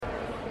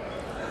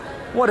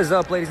What is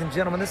up, ladies and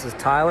gentlemen? This is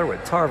Tyler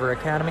with Tarver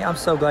Academy. I'm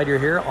so glad you're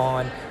here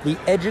on the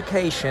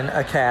Education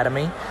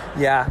Academy.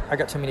 Yeah, I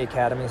got too many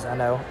academies, I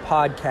know.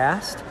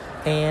 Podcast.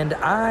 And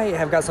I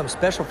have got something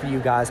special for you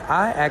guys.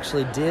 I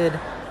actually did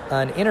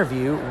an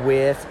interview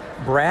with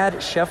Brad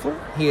Scheffler.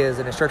 He is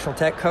an instructional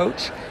tech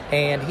coach,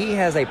 and he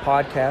has a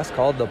podcast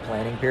called the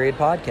Planning Period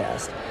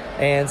Podcast.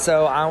 And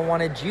so I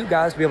wanted you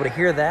guys to be able to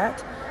hear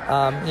that.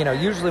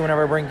 Usually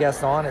whenever I bring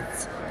guests on,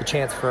 it's the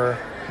chance for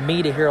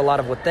me to hear a lot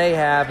of what they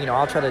have.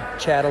 I'll try to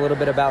chat a little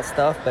bit about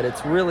stuff, but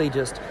it's really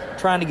just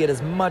trying to get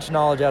as much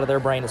knowledge out of their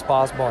brain as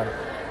possible. And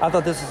I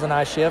thought this was a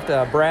nice shift.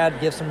 Brad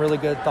gives some really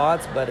good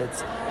thoughts, but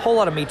it's a whole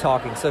lot of me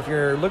talking. So if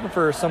you're looking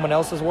for someone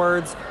else's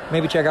words,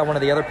 maybe check out one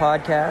of the other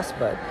podcasts.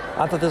 But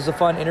I thought this was a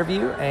fun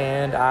interview,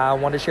 and I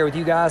wanted to share with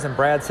you guys, and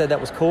Brad said that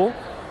was cool.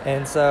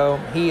 And so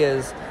he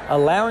is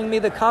allowing me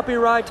the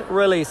copyright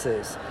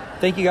releases.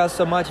 Thank you guys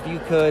so much. If you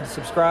could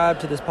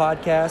subscribe to this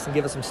podcast and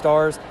give us some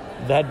stars,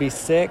 that'd be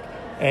sick.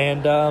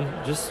 And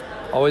just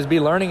always be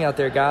learning out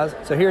there, guys.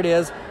 So here it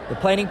is, the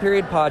Planning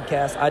Period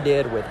Podcast I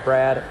did with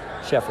Brad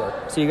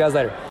Scheffler. See you guys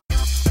later.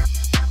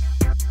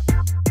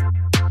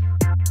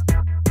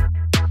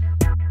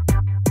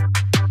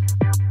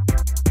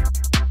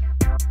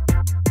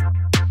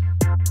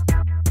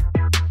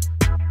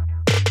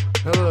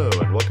 Hello,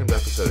 and welcome to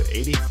episode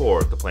 84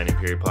 of the Planning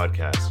Period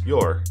Podcast,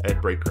 your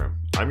Ed Break Room.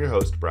 I'm your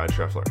host, Brad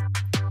Scheffler.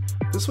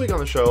 This week on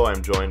the show,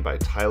 I'm joined by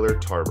Tyler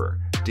Tarver,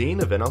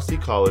 Dean of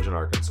NLC College in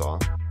Arkansas,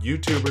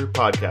 YouTuber,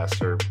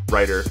 podcaster,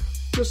 writer,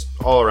 just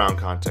all-around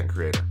content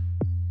creator.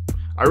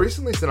 I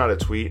recently sent out a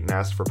tweet and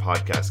asked for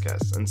podcast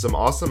guests, and some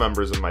awesome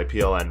members of my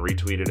PLN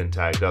retweeted and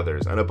tagged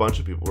others, and a bunch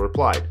of people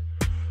replied.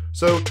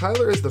 So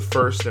Tyler is the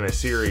first in a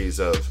series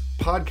of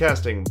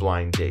podcasting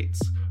blind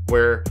dates,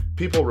 where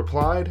people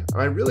replied,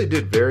 and I really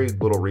did very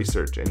little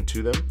research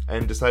into them,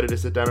 and decided to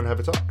sit down and have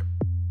a talk.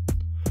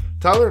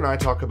 Tyler and I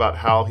talk about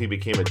how he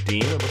became a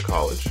dean of a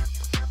college,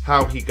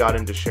 how he got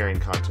into sharing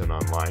content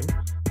online,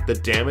 the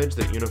damage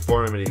that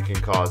uniformity can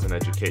cause in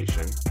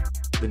education,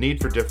 the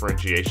need for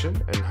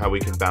differentiation and how we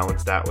can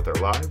balance that with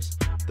our lives,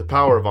 the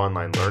power of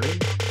online learning,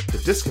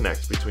 the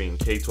disconnect between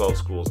K-12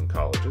 schools and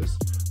colleges,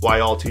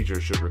 why all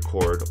teachers should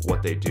record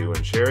what they do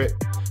and share it,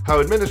 how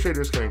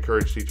administrators can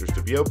encourage teachers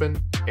to be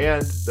open,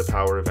 and the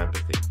power of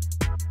empathy.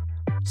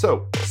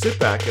 So, sit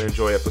back and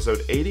enjoy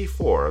episode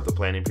 84 of the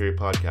Planning Period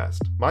Podcast,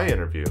 my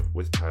interview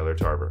with Tyler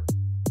Tarver.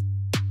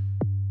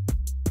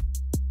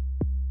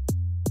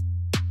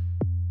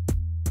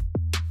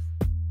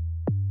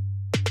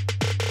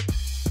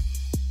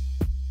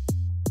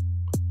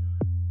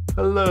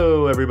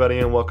 Hello, everybody,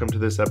 and welcome to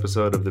this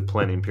episode of the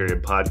Planning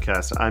Period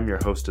Podcast. I'm your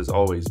host, as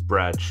always,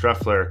 Brad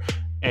Scheffler,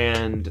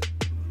 and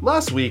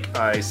last week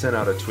I sent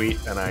out a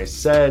tweet and I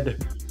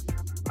said,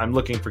 I'm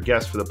looking for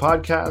guests for the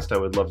podcast. I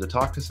would love to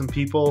talk to some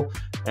people,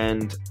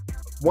 and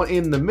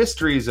in the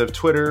mysteries of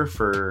Twitter,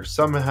 for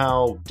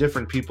somehow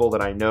different people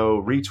that I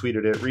know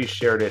retweeted it,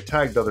 reshared it,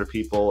 tagged other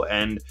people,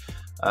 and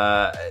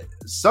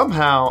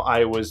somehow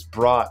I was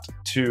brought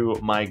to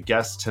my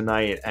guest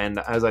tonight. And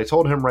as I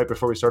told him right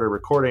before we started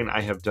recording,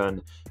 I have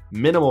done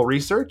minimal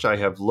research. I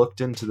have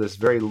looked into this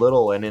very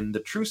little, and in the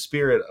true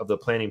spirit of the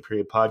Planning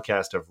Period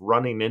Podcast of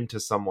running into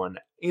someone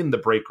in the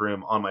break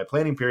room on my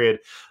planning period,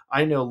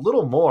 I know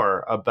little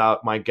more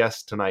about my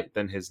guest tonight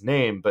than his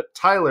name. But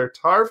Tyler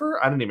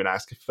Tarver, I didn't even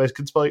ask if I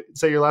could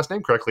say your last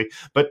name correctly,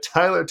 but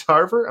Tyler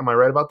Tarver, am I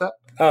right about that?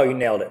 Oh, you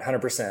nailed it,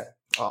 100%.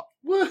 Oh,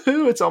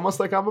 woohoo! It's almost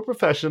like I'm a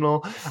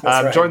professional.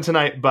 I'm right. Joined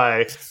tonight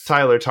by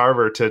Tyler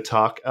Tarver to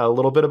talk a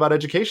little bit about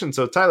education.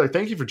 So Tyler,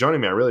 thank you for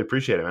joining me. I really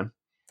appreciate it, man.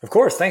 Of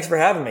course. Thanks for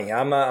having me.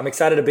 I'm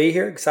excited to be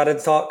here, excited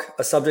to talk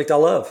a subject I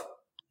love.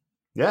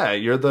 Yeah,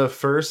 you're the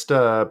first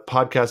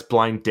podcast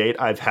blind date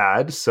I've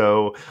had,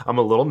 so I'm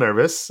a little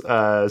nervous.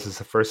 This is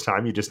the first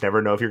time. You just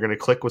never know if you're going to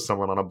click with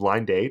someone on a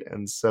blind date,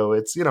 and so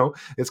it's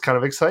kind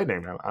of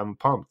exciting. I'm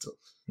pumped.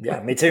 Yeah,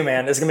 me too,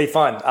 man. This is gonna be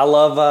fun. I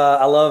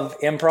love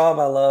improv.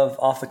 I love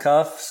off the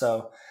cuff.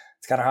 So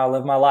it's kind of how I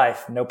live my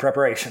life. No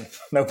preparation,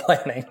 no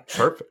planning.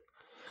 Perfect.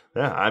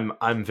 Yeah,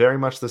 I'm very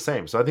much the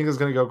same. So I think it's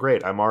going to go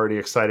great. I'm already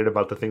excited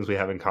about the things we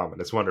have in common.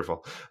 It's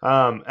wonderful.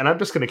 And I'm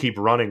just going to keep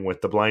running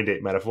with the blind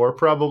date metaphor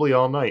probably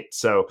all night.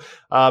 So,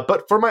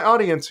 but for my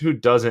audience who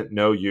doesn't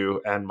know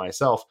you and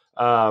myself,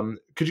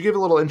 could you give a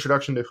little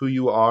introduction to who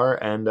you are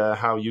and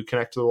how you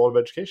connect to the world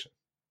of education?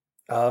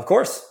 Of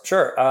course.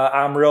 Sure.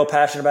 I'm real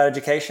passionate about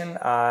education.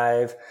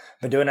 I've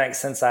been doing it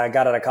since I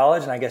got out of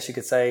college. And I guess you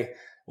could say,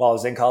 while I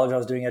was in college, I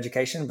was doing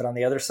education, but on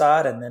the other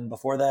side, and then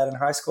before that in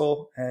high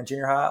school and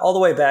junior high, all the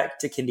way back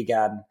to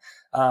kindergarten,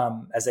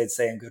 as they'd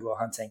say in Good Will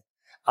Hunting.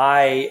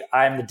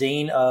 I'm the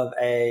dean of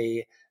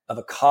a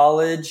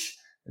college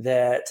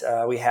that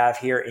we have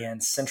here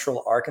in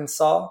Central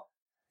Arkansas.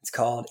 It's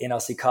called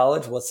NLC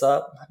College. What's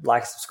up?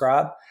 Like,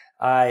 subscribe.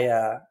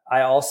 I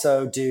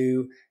also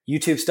do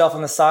YouTube stuff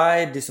on the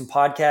side, do some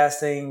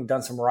podcasting,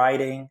 done some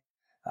writing.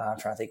 I'm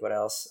trying to think what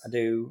else. I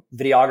do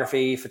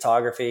videography,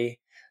 photography,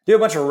 do a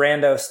bunch of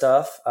rando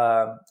stuff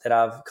that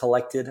I've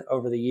collected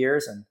over the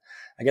years. And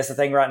I guess the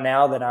thing right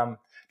now that I'm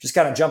just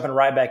kind of jumping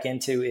right back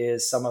into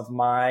is some of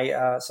my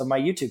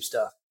YouTube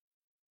stuff.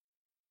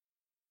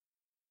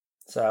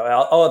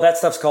 So, that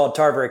stuff's called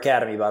Tarver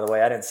Academy, by the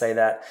way. I didn't say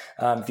that.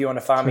 If you want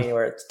to find me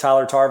anywhere, it's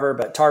Tyler Tarver.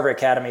 But Tarver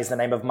Academy is the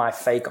name of my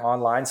fake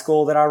online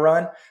school that I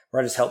run,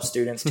 where I just help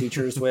students,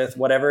 teachers with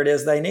whatever it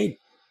is they need.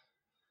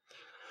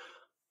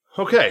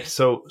 Okay,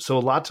 so a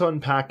lot to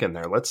unpack in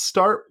there. Let's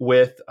start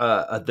with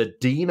the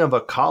dean of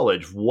a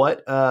college.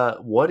 What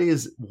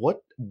is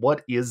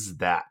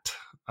that?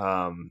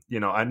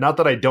 Not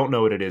that I don't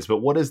know what it is, but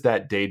what does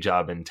that day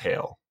job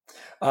entail?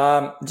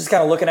 Just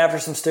kind of looking after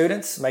some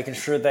students, making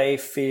sure they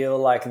feel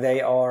like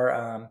they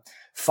are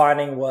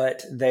finding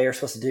what they are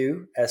supposed to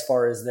do as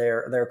far as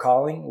their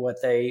calling,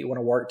 what they want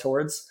to work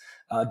towards,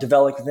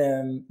 developing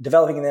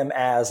them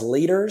as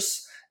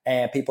leaders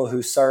and people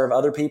who serve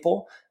other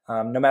people.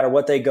 No matter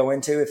what they go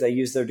into, if they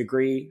use their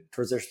degree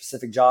towards their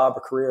specific job or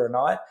career or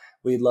not,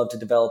 we'd love to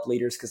develop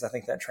leaders because I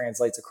think that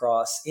translates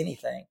across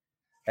anything.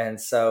 And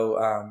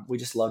so we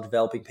just love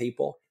developing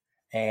people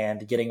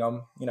and getting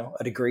them,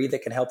 a degree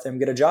that can help them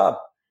get a job.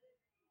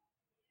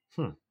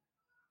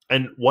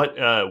 And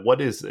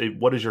what is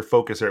your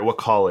focus area? What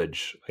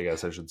college, I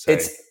guess I should say?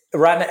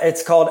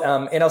 It's called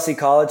NLC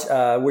College.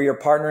 We are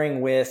partnering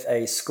with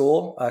a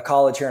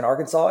college here in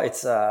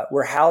Arkansas.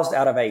 We're housed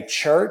out of a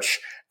church,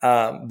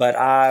 but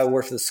I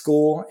work for the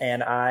school,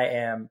 and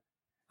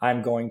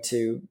I'm going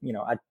to,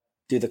 I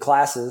do the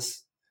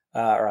classes,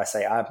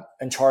 I'm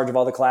in charge of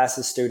all the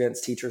classes,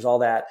 students, teachers, all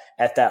that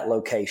at that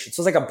location.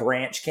 So it's like a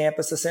branch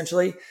campus,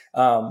 essentially.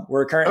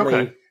 We're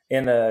currently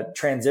in the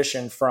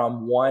transition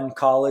from one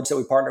college that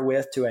we partner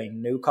with to a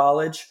new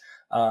college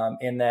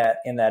in that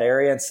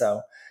area. And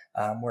so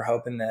we're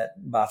hoping that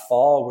by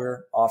fall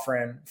we're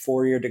offering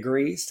 4-year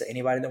degrees to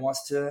anybody that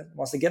wants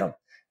to get them.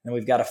 And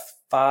we've got a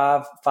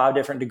five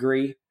different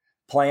degree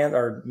plan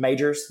or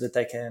majors that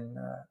they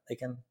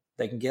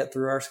can get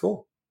through our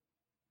school.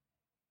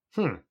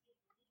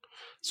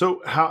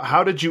 So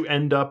how did you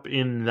end up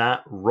in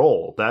that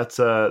role? That's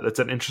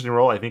an interesting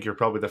role. I think you're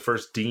probably the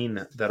first dean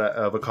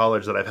of a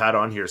college that I've had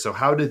on here. So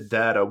how did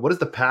that? What is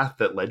the path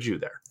that led you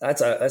there?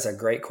 That's a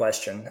great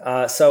question.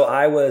 So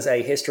I was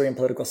a history and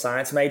political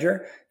science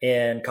major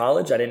in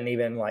college. I didn't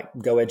even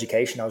go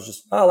education. I was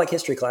just I like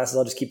history classes.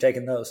 I'll just keep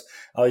taking those.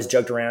 I always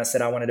joked around and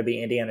said I wanted to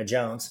be Indiana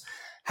Jones.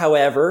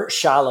 However,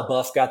 Shia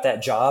LaBeouf got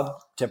that job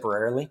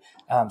temporarily,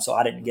 so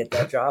I didn't get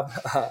that job.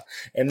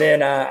 And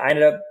then I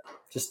ended up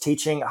just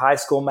teaching high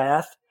school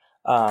math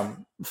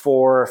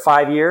for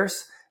 5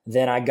 years.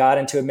 Then I got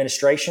into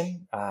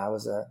administration. I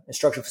was an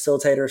instructional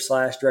facilitator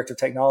 / director of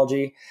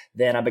technology.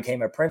 Then I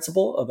became a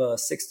principal of a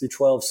 6 through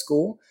 12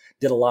 school.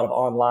 Did a lot of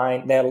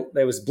online.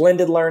 There was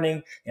blended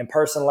learning,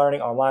 in-person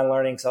learning, online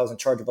learning. So I was in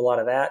charge of a lot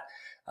of that.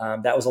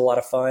 That was a lot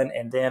of fun.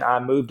 And then I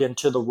moved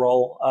into the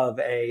role of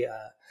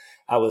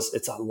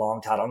it's a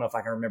long time. I don't know if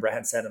I can remember. I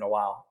hadn't said it in a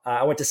while.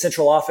 I went to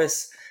central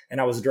office, and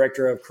I was the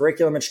director of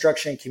curriculum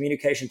instruction,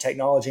 communication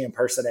technology, and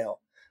personnel,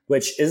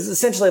 which is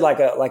essentially like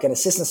an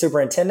assistant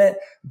superintendent,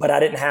 but I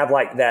didn't have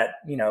that,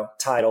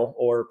 title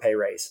or pay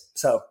raise.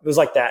 So it was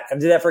like that. I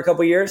did that for a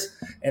couple of years.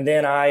 And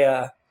then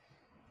I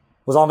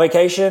was on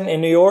vacation in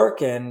New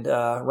York and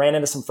ran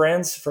into some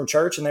friends from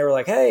church, and they were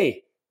like,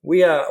 "Hey,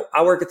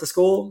 I work at the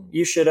school.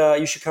 You should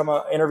come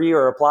interview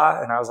or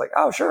apply." And I was like,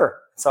 "Oh, sure."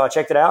 So I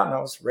checked it out, and I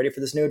was ready for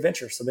this new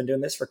adventure. So I've been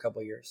doing this for a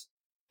couple of years.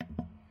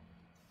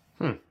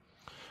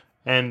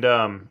 And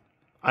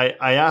I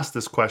ask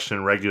this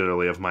question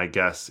regularly of my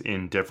guests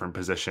in different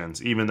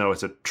positions, even though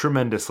it's a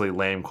tremendously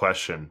lame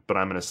question, but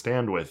I'm going to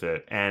stand with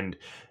it. And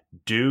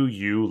do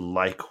you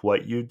like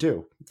what you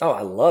do? Oh,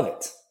 I love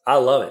it. I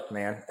love it,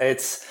 man.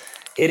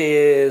 It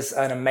is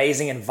an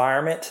amazing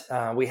environment.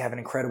 We have an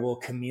incredible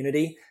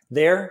community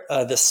there.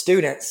 The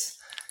students,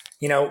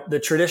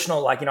 the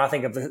traditional, I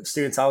think of the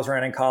students I was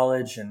around in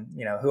college and,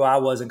 who I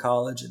was in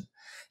college and,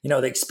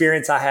 the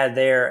experience I had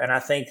there. And I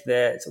think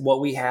that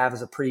what we have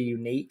is a pretty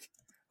unique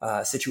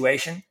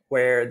situation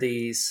where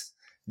these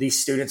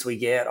students we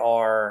get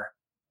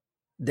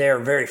they're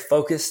very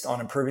focused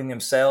on improving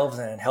themselves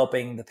and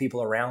helping the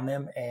people around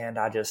them. And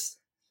I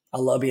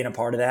love being a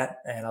part of that.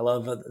 And I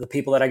love the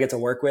people that I get to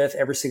work with.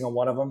 Every single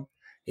one of them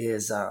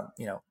is, I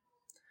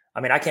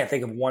can't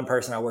think of one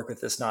person I work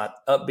with that's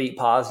not upbeat,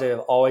 positive,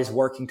 always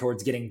working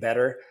towards getting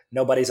better.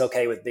 Nobody's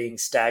okay with being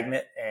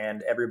stagnant,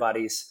 and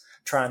everybody's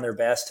trying their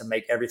best to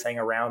make everything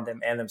around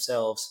them and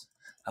themselves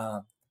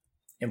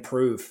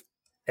improve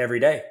every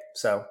day.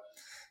 So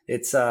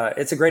it's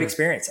a great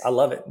experience. I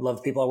love it. Love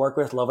the people I work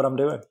with. Love what I'm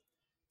doing.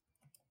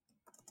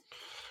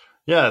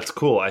 Yeah, it's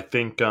cool. I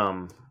think,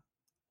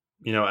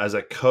 as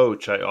a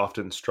coach, I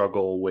often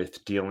struggle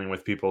with dealing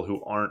with people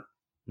who aren't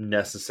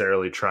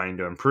necessarily trying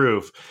to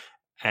improve.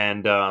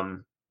 And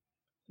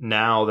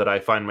now that I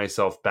find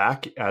myself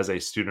back as a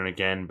student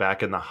again,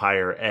 back in the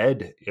higher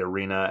ed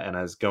arena, and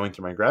as going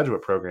through my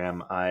graduate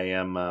program, I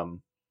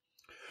am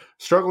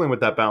struggling with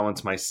that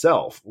balance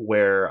myself,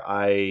 where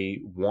I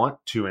want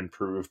to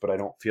improve, but I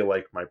don't feel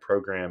like my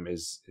program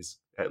is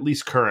at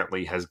least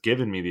currently has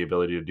given me the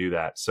ability to do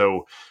that.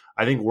 So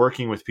I think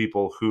working with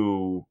people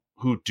who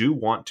who do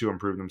want to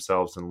improve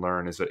themselves and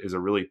learn is a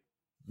really,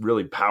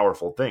 really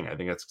powerful thing. I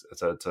think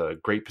it's a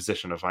great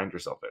position to find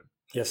yourself in.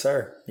 Yes,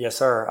 sir. Yes,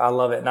 sir. I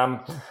love it.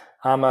 And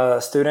I'm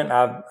a student.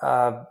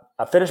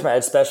 I finished my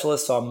ed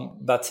specialist, so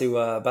I'm about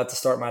to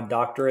start my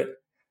doctorate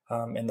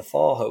in the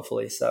fall,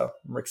 hopefully. So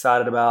I'm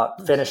excited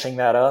about finishing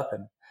that up.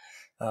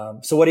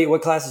 And so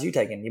what classes you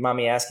taking? You mind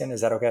me asking?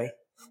 Is that okay?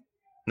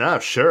 No,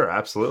 sure,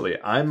 absolutely.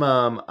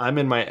 I'm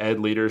in my ed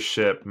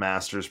leadership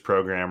master's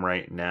program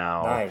right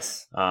now.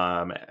 Nice.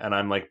 And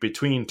I'm like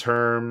between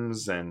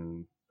terms,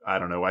 and I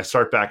don't know. I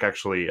start back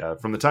actually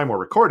from the time we're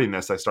recording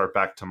this. I start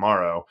back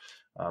tomorrow.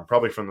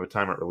 Probably from the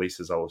time it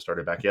releases, I will have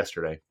started back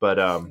yesterday. But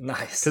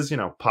nice, because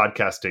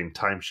podcasting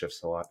time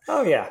shifts a lot.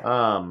 Oh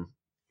yeah.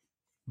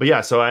 But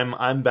yeah, so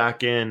I'm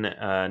back in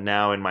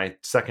now in my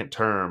second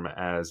term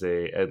as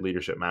a ed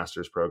leadership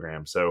master's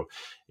program. So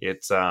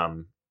it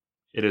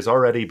has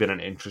already been an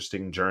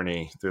interesting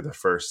journey through the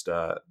first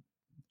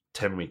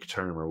 10-week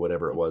term or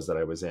whatever it was that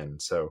I was in.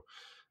 So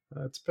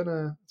it's been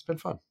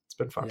fun. It's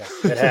been fun.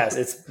 Yeah, it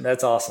has.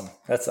 That's awesome.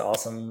 That's an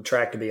awesome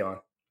track to be on.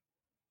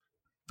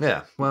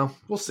 Yeah. Well,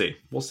 we'll see.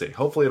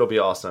 Hopefully it'll be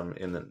awesome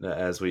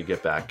as we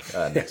get back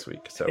next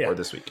week. So, or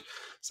this week.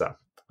 So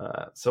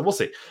we'll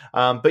see.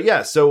 But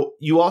yeah, so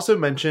you also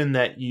mentioned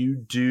that you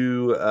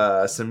do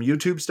some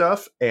YouTube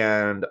stuff,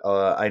 and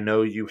I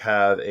know you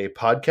have a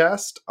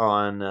podcast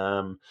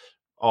on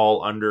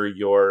all under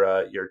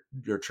your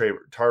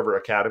Tarver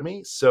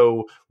Academy.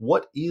 So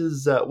what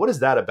is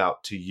that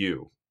about to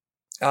you?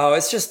 Oh,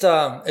 it's just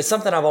it's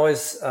something I've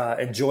always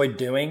enjoyed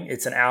doing.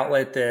 It's an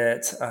outlet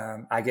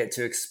that I get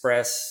to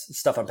express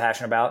stuff I'm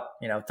passionate about.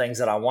 Things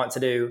that I want to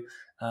do.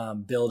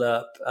 Build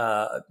up,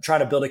 try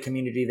to build a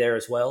community there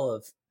as well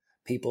of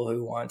people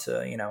who want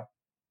to,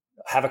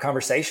 have a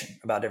conversation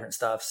about different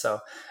stuff. So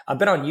I've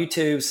been on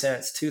YouTube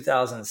since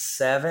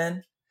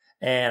 2007.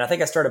 And I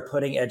think I started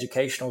putting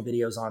educational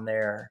videos on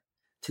there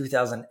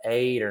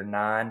 2008 or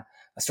 9.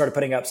 I started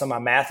putting up some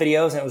of my math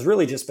videos, and it was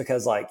really just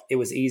because it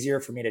was easier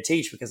for me to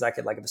teach, because I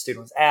could, if a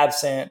student was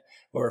absent,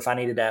 or if I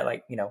needed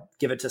to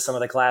give it to some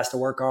of the class to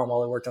work on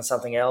while they worked on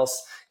something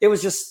else, it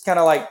was just kind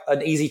of like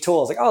an easy tool.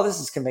 I was like, oh,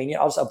 this is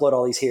convenient. I'll just upload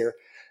all these here.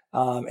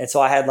 And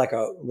so I had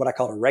what I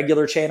called a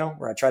regular channel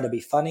where I tried to be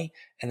funny.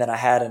 And then I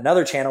had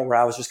another channel where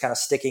I was just kind of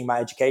sticking my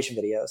education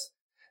videos.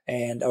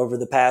 And over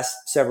the past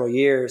several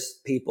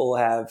years, people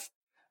have,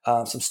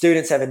 some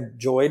students have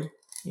enjoyed,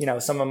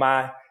 some of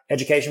my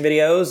education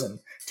videos, and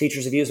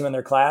teachers have used them in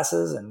their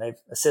classes, and they've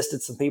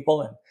assisted some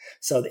people. And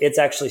so it's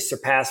actually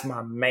surpassed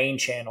my main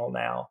channel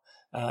now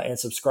in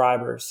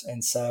subscribers.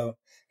 And so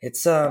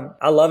it's,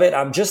 I love it.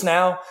 I'm just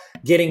now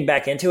getting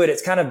back into it.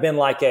 It's kind of been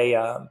like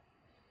a,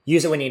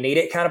 use it when you need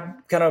it kind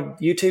of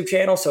YouTube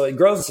channel. So it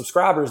grows in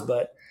subscribers,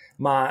 but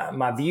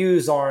my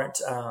views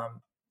aren't,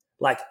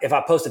 if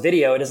I post a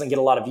video, it doesn't get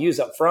a lot of views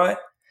up front.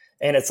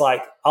 And it's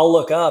I'll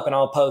look up and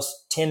I'll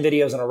post 10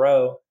 videos in a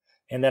row.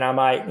 And then I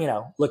might,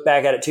 look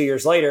back at it 2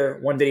 years later.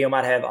 One video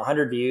might have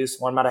 100 views.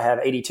 One might have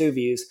 82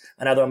 views.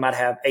 Another one might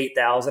have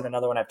 8,000.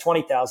 Another one have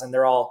 20,000.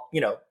 They're all,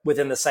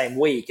 within the same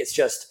week. It's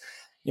just,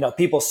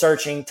 people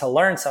searching to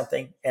learn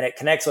something, and it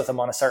connects with them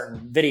on a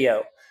certain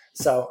video.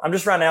 So I'm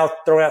just right now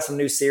throwing out some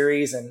new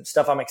series and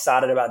stuff I'm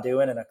excited about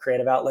doing, and a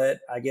creative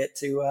outlet I get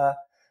to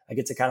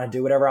kind of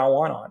do whatever I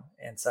want on.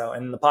 And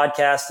the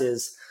podcast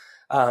is,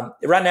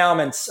 right now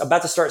I'm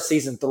about to start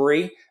season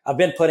 3. I've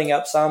been putting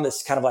up some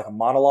that's kind of like a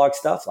monologue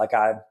stuff, like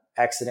I'm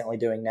accidentally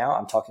doing now.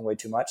 I'm talking way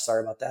too much.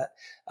 Sorry about that.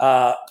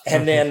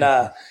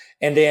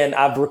 And then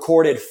I've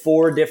recorded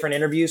 4 different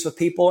interviews with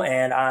people,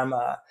 and I'm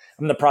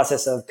in the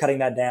process of cutting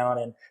that down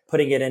and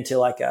putting it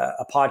into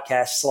a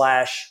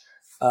podcast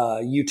 /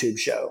 YouTube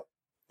show.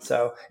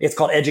 So it's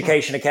called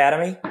Education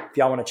Academy. If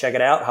y'all want to check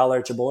it out, holler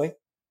at your boy.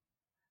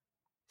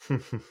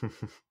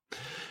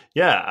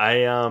 Yeah,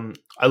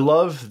 I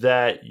love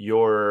that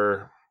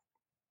your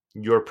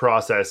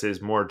process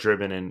is more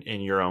driven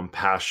in your own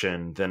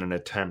passion than an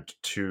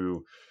attempt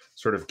to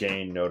sort of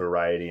gain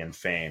notoriety and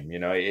fame.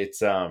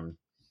 It's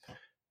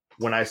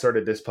when I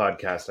started this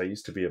podcast, I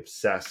used to be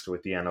obsessed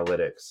with the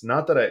analytics.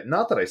 Not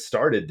that I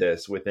started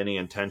this with any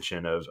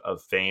intention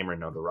of fame or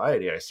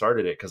notoriety. I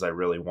started it because I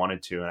really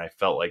wanted to, and I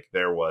felt like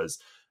there was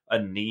a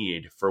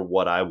need for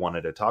what I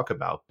wanted to talk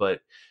about.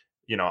 But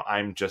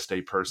I'm just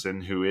a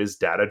person who is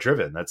data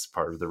driven. That's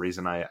part of the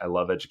reason I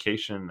love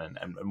education.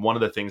 And one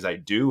of the things I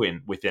do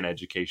within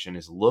education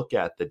is look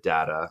at the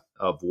data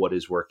of what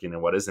is working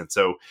and what isn't.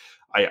 So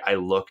I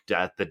looked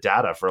at the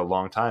data for a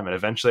long time, and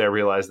eventually I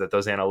realized that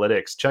those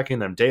analytics, checking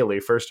them daily,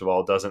 first of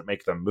all, doesn't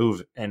make them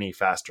move any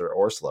faster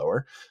or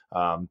slower.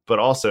 But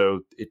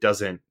also it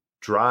doesn't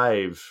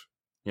drive,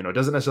 it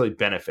doesn't necessarily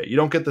benefit. You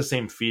don't get the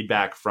same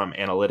feedback from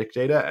analytic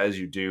data as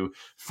you do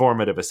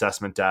formative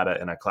assessment data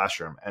in a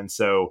classroom. And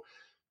so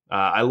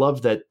I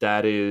love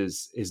that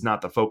is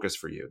not the focus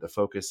for you. The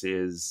focus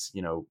is,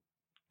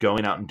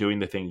 going out and doing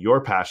the thing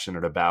you're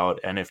passionate about.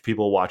 And if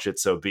people watch it,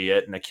 so be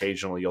it. And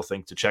occasionally you'll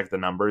think to check the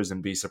numbers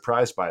and be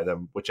surprised by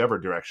them, whichever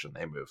direction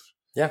they move.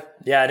 Yeah.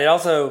 Yeah. And it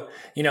also,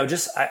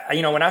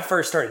 when I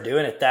first started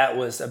doing it, that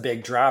was a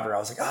big driver. I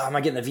was like, oh, am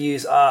I getting the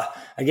views? I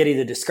get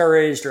either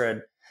discouraged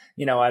or,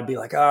 I'd be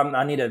like, oh,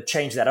 I need to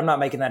change that. I'm not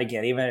making that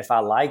again, even if I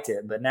liked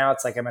it. But now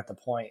it's like, I'm at the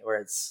point where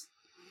it's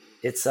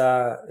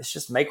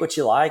just make what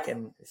you like.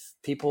 And if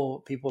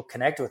people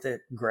connect with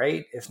it,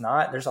 great. If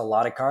not, there's a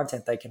lot of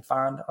content they can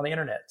find on the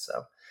internet. So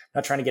I'm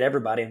not trying to get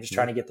everybody. I'm just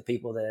trying to get the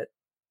people that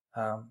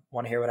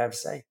want to hear what I have to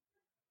say.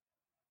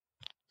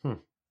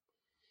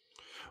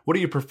 What do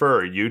you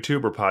prefer,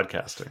 YouTube or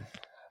podcasting?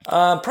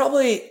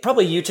 Probably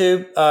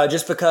YouTube,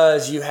 just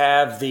because you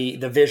have the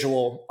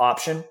visual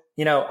option.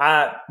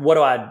 What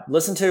do I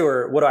listen to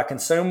or what do I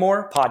consume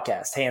more?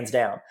 Podcast, hands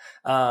down,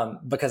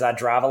 because I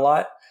drive a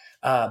lot.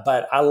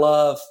 But I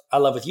love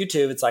with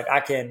YouTube. It's like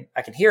I can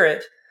hear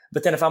it,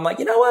 but then if I'm like,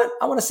 you know what,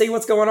 I want to see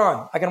what's going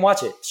on, I can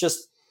watch it.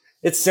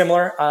 It's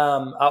similar.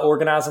 I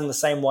organize them the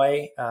same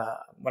way.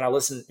 When I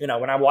listen,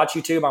 when I watch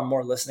YouTube, I'm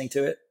more listening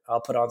to it. I'll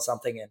put on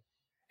something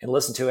and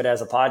listen to it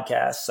as a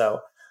podcast. So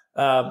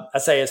I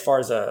say as far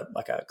as a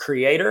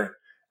creator,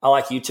 I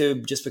like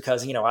YouTube just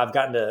because, I've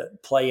gotten to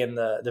play in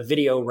the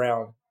video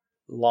realm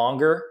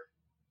longer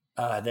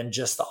than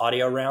just the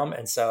audio realm.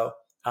 And so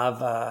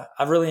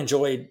I've really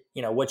enjoyed,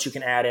 what you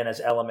can add in as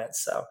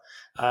elements. So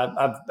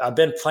I've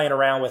been playing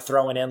around with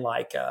throwing in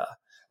like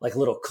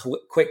little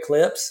quick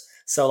clips.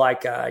 So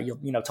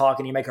you'll talk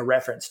and you make a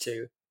reference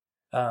to,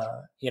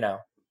 I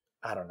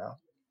don't know,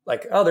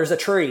 like, oh, there's a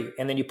tree.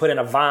 And then you put in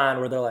a vine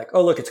where they're like,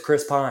 oh, look, it's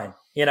Chris Pine.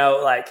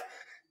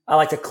 I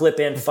like to clip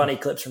in funny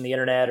clips from the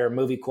internet or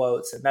movie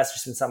quotes. And that's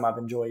just been something I've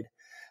enjoyed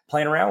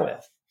playing around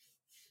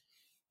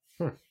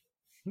with.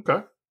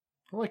 Okay.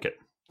 I like it.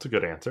 It's a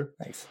good answer.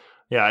 Thanks.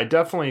 Yeah, I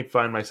definitely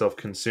find myself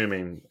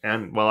consuming,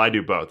 and I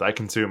do both. I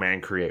consume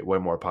and create way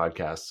more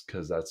podcasts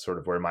because that's sort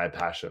of where my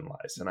passion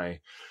lies. And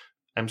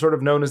I'm sort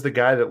of known as the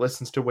guy that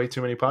listens to way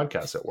too many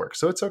podcasts at work.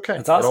 So it's okay.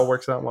 That's awesome. It all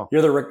works out well.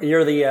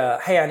 You're the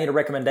hey, I need a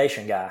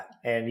recommendation guy,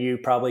 and you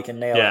probably can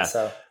nail it.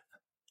 So.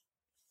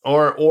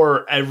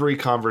 Or every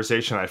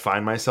conversation I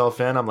find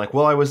myself in, I'm like,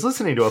 well, I was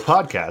listening to a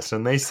podcast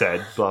and they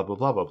said blah, blah,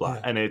 blah, blah, blah.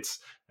 Yeah.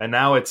 And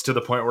now it's to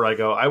the point where I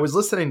go, I was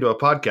listening to a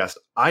podcast.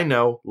 I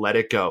know, let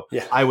it go.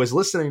 Yeah. I was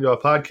listening to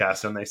a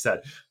podcast and they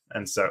said,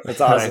 and so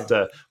that's awesome. I have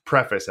to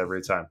preface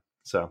every time.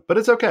 So, but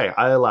it's okay.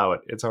 I allow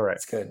it. It's all right.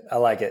 It's good. I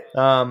like it.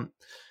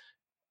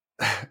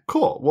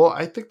 Cool. Well,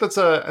 I think that's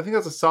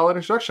a solid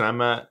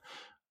introduction. I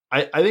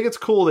think it's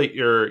cool that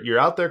you're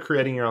out there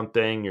creating your own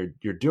thing.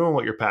 You're doing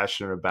what you're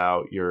passionate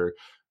about. You're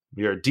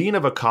a dean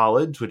of a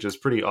college, which is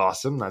pretty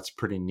awesome. That's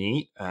pretty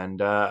neat.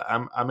 And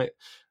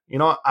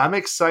I'm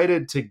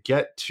excited to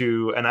get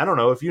to, and I don't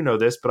know if you know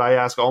this, but I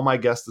ask all my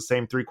guests the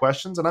same 3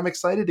 questions, and I'm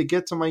excited to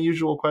get to my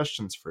usual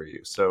questions for you.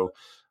 So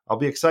I'll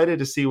be excited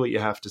to see what you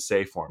have to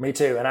say for me. Me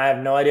too. And I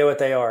have no idea what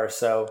they are.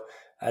 So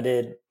I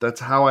did. That's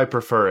how I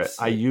prefer it.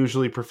 I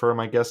usually prefer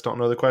my guests don't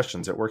know the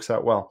questions. It works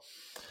out well.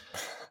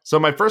 So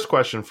my first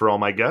question for all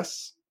my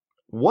guests,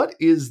 what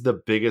is the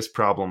biggest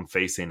problem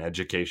facing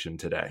education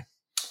today?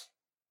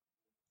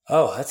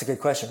 Oh, that's a good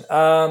question.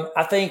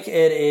 I think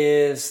it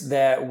is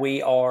that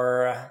we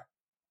are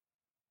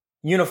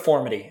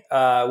uniformity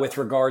with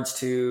regards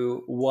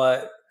to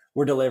what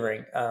we're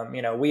delivering.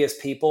 We as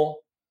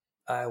people,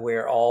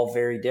 we're all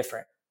very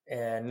different,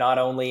 and not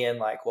only in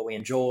like what we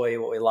enjoy,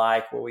 what we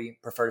like, what we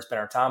prefer to spend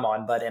our time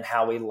on, but in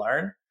how we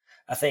learn.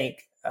 I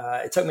think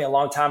it took me a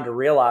long time to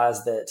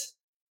realize that,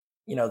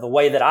 the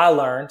way that I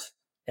learned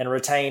and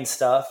retained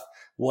stuff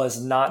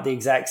was not the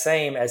exact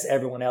same as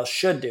everyone else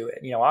should do it.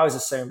 I always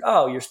assumed,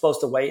 oh, you're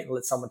supposed to wait and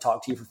let someone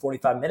talk to you for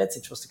 45 minutes.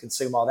 You're supposed to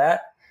consume all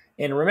that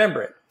and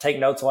remember it, take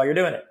notes while you're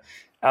doing it.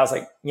 I was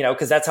like,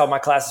 because that's how my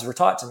classes were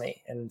taught to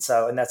me. And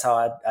that's how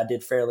I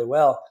did fairly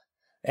well.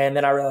 And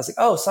then I realized, like,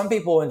 oh, some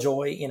people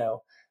enjoy,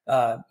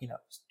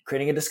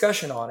 creating a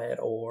discussion on it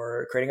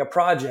or creating a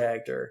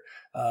project or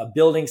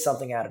building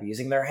something out of it,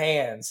 using their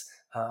hands,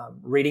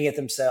 reading it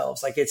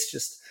themselves. Like,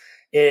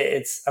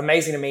 it's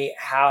amazing to me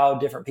how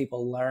different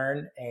people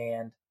learn.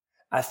 And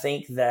I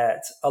think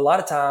that a lot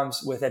of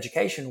times with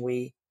education,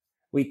 we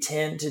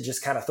tend to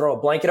just kind of throw a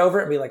blanket over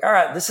it and be like, all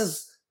right, this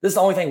is the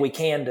only thing we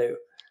can do,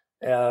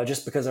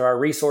 just because of our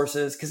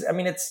resources. Cause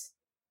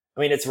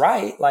it's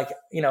right. Like,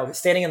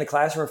 standing in the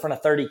classroom in front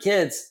of 30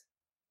 kids,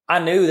 I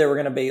knew there were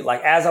going to be,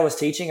 like, as I was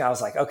teaching, I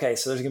was like, okay,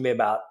 so there's going to be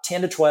about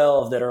 10 to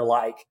 12 that are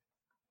like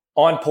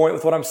on point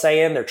with what I'm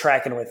saying. They're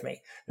tracking with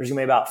me. There's going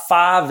to be about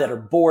 5 that are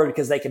bored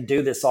because they can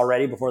do this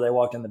already before they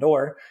walked in the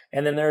door.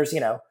 And then there's,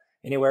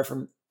 anywhere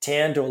from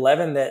 10 to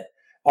 11 that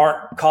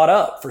aren't caught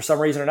up for some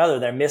reason or another.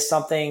 They missed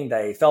something.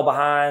 They fell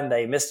behind.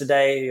 They missed a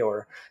day,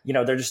 or,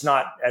 they're just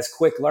not as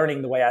quick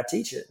learning the way I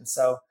teach it. And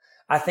so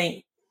I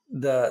think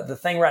the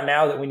thing right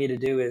now that we need to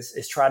do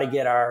is try to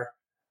get our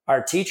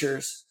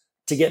teachers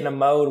to get in a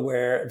mode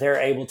where they're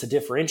able to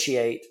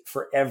differentiate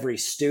for every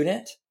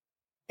student,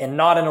 and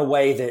not in a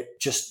way that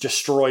just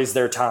destroys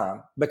their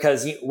time.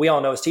 Because we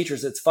all know as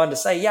teachers, it's fun to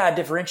say, yeah, I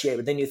differentiate.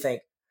 But then you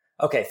think,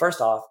 okay,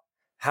 first off,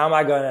 how am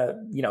I going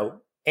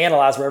to,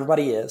 analyze where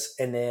everybody is,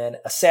 and then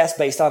assess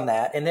based on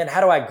that. And then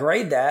how do I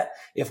grade that?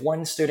 If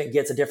one student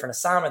gets a different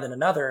assignment than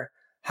another,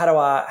 how do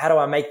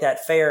I make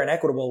that fair and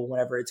equitable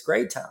whenever it's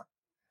grade time?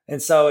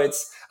 And so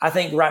I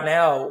think right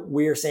now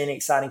we are seeing an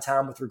exciting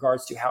time with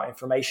regards to how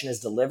information is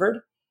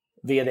delivered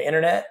via the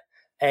internet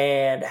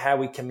and how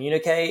we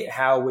communicate,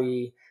 how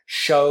we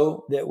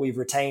show that we've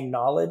retained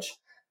knowledge.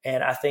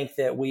 And I think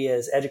that we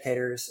as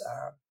educators,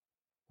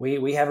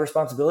 we have a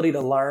responsibility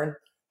to learn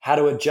how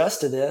to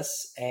adjust to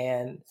this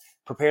and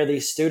prepare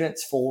these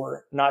students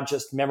for not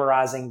just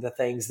memorizing the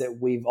things that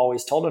we've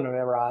always told them to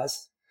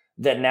memorize,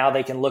 that now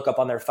they can look up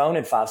on their phone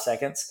in 5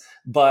 seconds,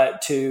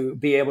 but to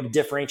be able to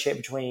differentiate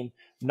between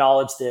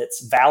knowledge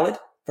that's valid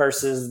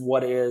versus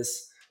what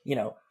is,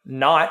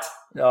 not,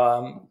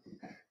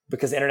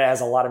 because the internet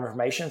has a lot of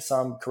information,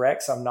 some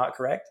correct, some not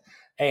correct.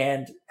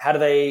 And how do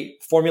they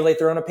formulate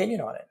their own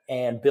opinion on it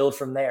and build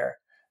from there?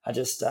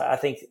 I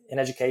think in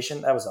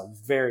education, that was a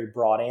very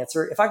broad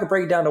answer. If I could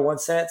break it down to one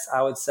sentence,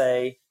 I would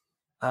say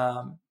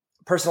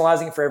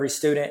personalizing it for every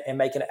student and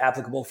making it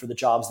applicable for the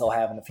jobs they'll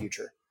have in the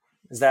future.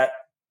 Is that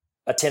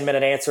a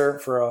 10-minute answer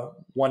for a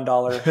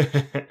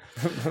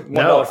 $1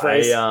 No,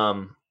 phrase?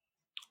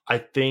 I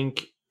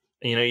think,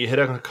 you hit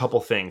on a couple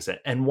things.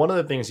 And one of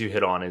the things you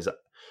hit on is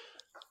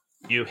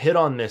you hit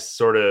on this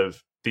sort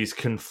of these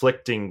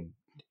conflicting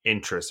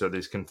interests or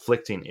these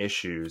conflicting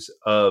issues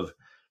of,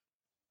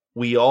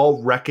 we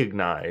all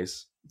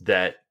recognize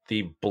that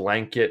the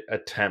blanket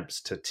attempts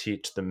to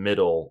teach the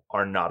middle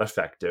are not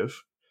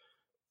effective,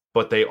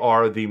 but they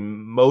are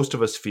most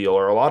of us feel,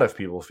 or a lot of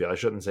people feel, I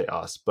shouldn't say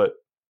us, but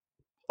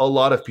a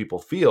lot of people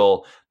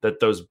feel that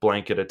those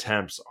blanket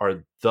attempts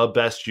are the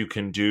best you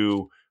can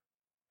do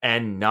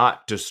and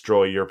not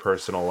destroy your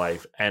personal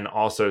life and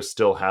also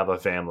still have a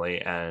family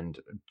and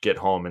get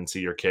home and see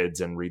your kids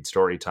and read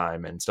story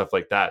time and stuff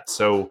like that.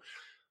 So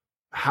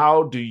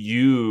how do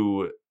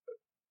you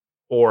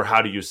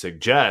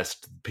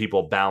suggest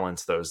people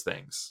balance those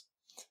things?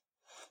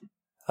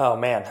 Oh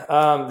man.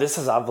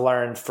 I've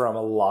learned from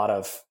a lot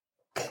of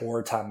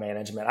poor time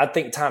management. I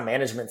think time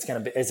management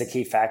is a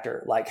key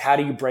factor. Like, how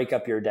do you break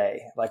up your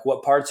day? Like,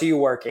 what parts are you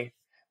working?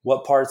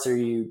 What parts are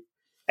you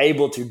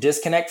able to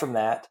disconnect from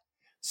that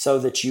so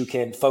that you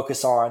can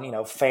focus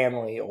on,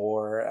 family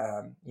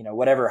or,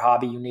 whatever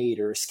hobby you need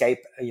or escape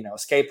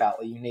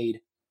outlet you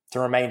need to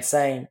remain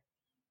sane.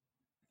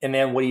 And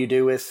then what do you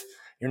do with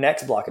your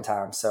next block of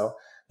time? So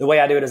the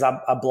way I do it is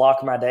I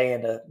block my day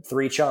into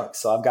 3 chunks.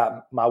 So I've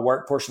got my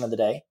work portion of the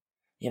day,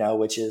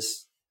 which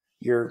is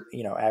your,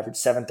 average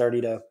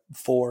 7:30 to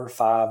 4,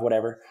 5,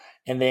 whatever.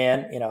 And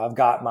then, I've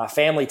got my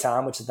family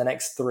time, which is the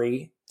next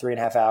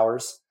 3.5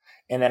 hours.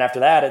 And then after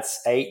that, it's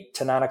 8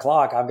 to 9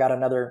 o'clock. I've got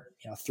another,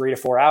 3 to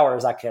 4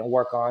 hours I can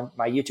work on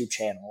my YouTube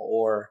channel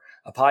or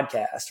a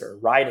podcast or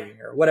writing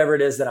or whatever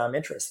it is that I'm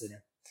interested in.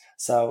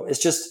 So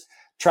it's just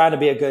trying to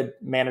be a good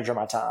manager of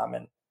my time.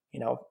 And,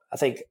 I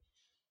think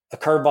a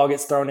curveball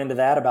gets thrown into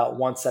that about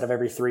once out of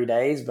every 3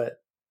 days,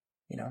 but,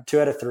 2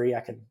 out of 3,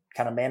 I can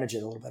kind of manage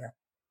it a little better.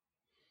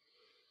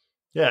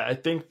 Yeah, I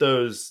think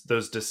those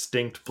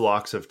distinct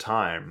blocks of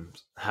time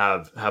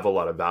have a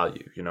lot of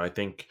value. I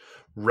think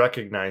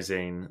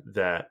recognizing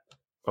that,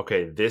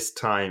 okay, this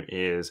time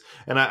is,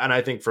 and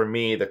I think for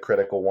me, the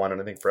critical one,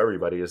 and I think for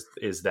everybody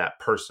is that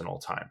personal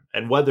time.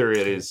 And whether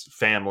it is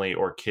family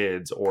or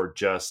kids or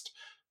just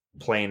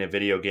playing a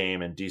video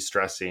game and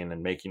de-stressing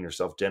and making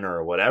yourself dinner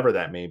or whatever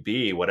that may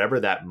be, whatever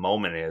that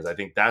moment is, I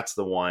think that's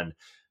the one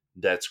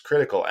that's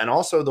critical, and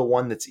also the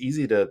one that's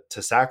easy to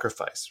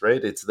sacrifice,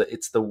 right?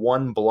 It's the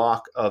one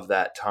block of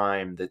that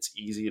time that's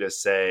easy to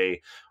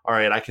say, all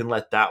right, I can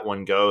let that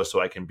one go so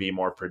I can be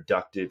more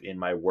productive in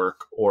my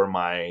work or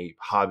my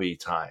hobby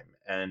time.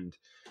 And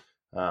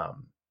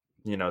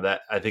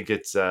that I think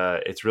it's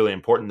really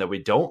important that we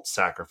don't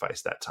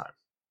sacrifice that time.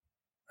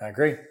 I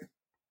agree.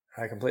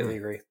 I completely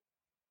agree.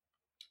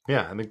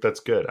 Yeah, I think that's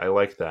good. I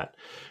like that.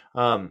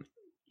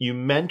 You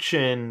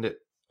mentioned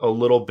a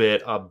little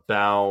bit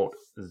about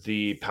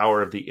the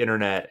power of the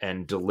internet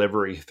and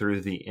delivery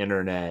through the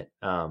internet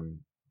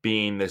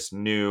being this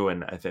new,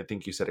 and I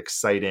think you said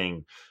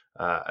exciting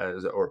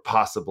or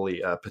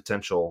possibly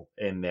potential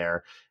in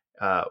there.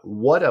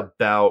 What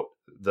about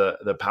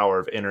the power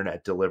of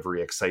internet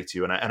delivery excites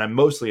you? And I'm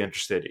mostly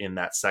interested in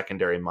that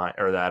secondary mind,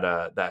 or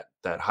that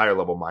higher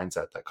level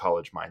mindset, that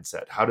college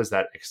mindset. How does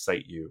that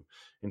excite you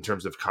in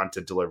terms of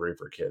content delivery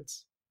for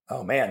kids?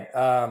 Oh man,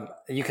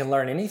 you can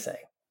learn anything.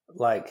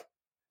 Like,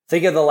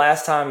 think of the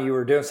last time you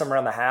were doing something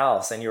around the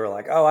house and you were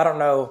like, oh, I don't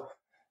know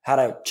how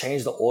to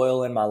change the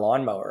oil in my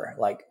lawnmower.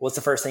 Like, what's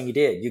the first thing you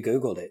did? You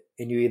Googled it,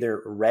 and you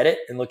either read it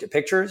and looked at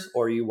pictures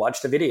or you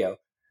watched a video.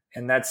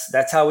 And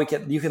that's how you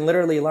can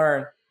literally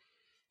learn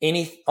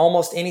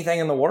almost anything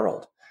in the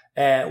world.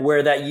 And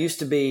where that used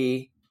to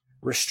be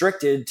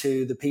restricted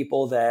to the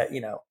people that,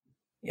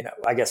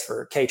 I guess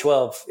for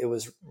K-12, it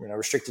was,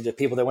 restricted to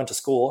people that went to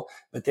school.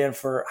 But then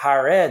for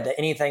higher ed, that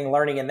anything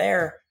learning in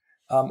there,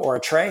 or a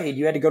trade,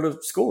 you had to go to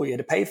school, you had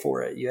to pay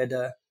for it, you had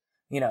to,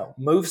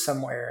 move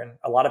somewhere. And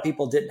a lot of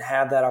people didn't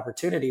have that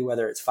opportunity,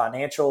 whether it's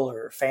financial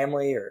or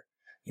family or,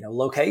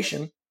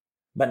 location.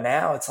 But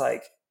now it's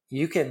like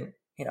you can,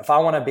 if I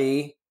want to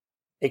be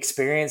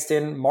experienced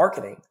in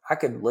marketing, I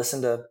could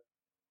listen to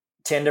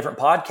 10 different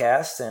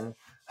podcasts and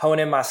hone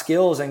in my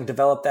skills and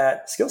develop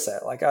that skill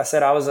set. Like I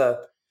said, I was a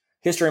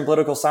history and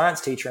political science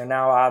teacher, and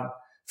now I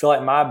feel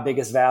like my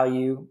biggest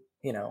value,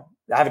 I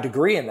have a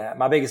degree in that.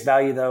 My biggest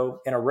value, though,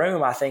 in a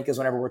room, I think, is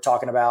whenever we're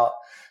talking about,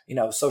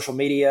 social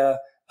media,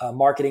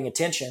 marketing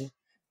attention,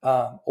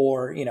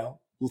 or,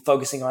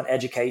 focusing on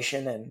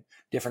education and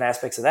different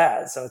aspects of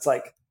that. So it's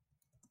like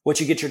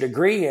what you get your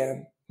degree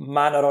in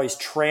might not always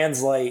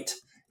translate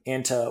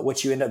into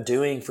what you end up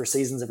doing for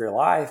seasons of your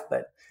life.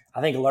 But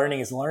I think learning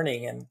is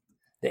learning, and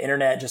the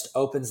internet just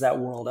opens that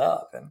world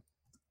up, and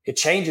it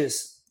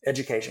changes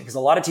education, because a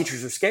lot of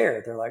teachers are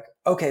scared. They're like,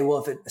 okay,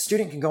 well, if a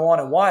student can go on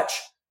and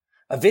watch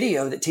a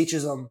video that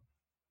teaches them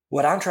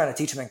what I'm trying to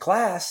teach them in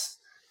class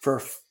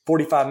for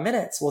 45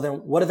 minutes, well, then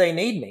what do they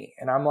need me?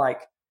 And I'm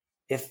like,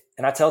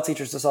 and I tell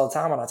teachers this all the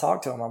time when I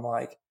talk to them, I'm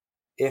like,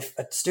 if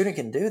a student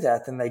can do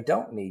that, then they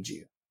don't need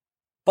you.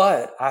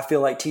 But I feel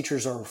like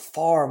teachers are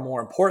far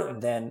more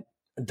important than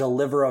a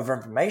deliverer of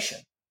information.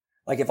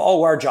 Like if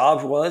all our job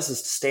is to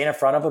stand in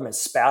front of them and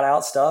spout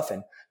out stuff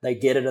and they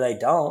get it or they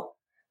don't,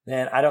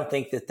 then I don't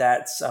think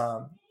that's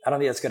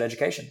good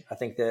education. I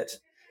think that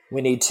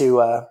we need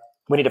to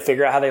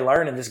figure out how they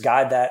learn and just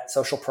guide that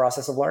social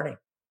process of learning.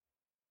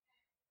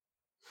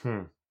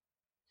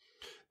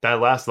 That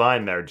last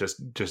line there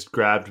just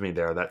grabbed me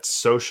there. That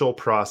social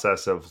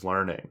process of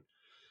learning.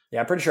 Yeah,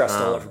 I'm pretty sure I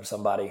stole it from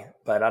somebody,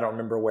 but I don't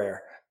remember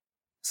where.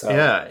 So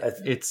yeah,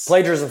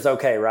 plagiarism's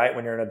okay, right?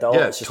 When you're an adult,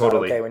 it's just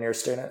totally not okay when you're a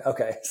student.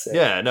 Okay. So.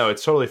 Yeah, no,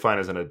 it's totally fine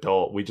as an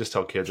adult. We just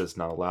tell kids it's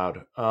not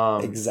allowed.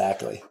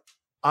 Exactly.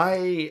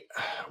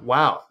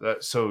 Wow.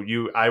 So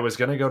I was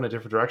going to go in a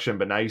different direction,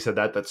 but now you said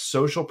that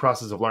social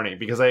process of learning,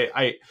 because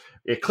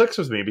it clicks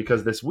with me,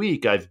 because this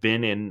week I've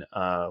been in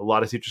a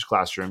lot of teachers'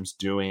 classrooms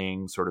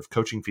doing sort of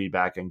coaching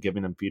feedback and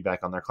giving them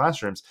feedback on their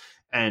classrooms.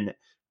 And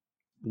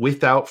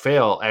without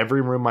fail,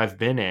 every room I've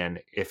been in,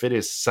 if it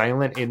is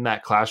silent in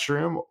that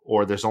classroom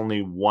or there's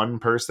only one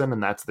person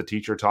and that's the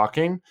teacher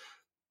talking,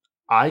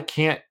 I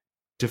can't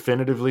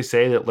definitively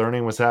say that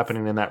learning was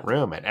happening in that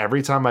room. And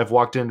every time I've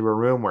walked into a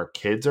room where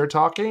kids are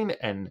talking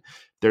and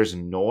there's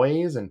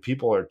noise and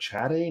people are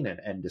chatting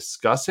and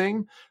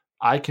discussing,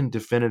 I can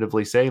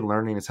definitively say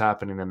learning is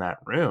happening in that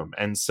room.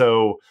 And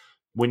so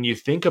when you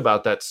think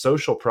about that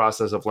social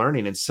process of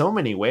learning, in so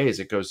many ways,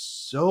 it goes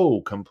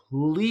so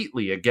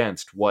completely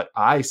against what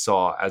I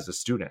saw as a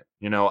student.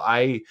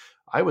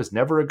 I was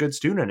never a good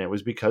student. It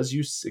was because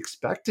you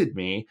expected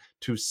me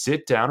to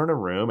sit down in a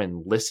room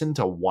and listen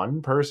to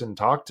one person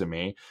talk to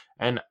me.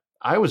 And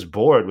I was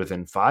bored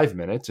within 5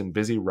 minutes and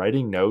busy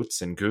writing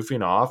notes and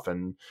goofing off.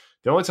 And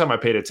the only time I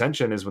paid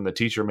attention is when the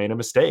teacher made a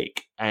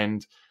mistake.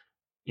 And,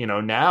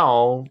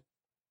 now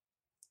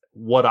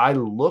what I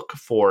look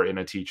for in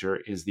a teacher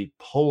is the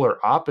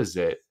polar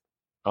opposite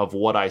of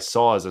what I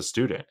saw as a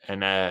student.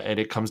 And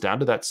it comes down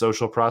to that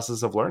social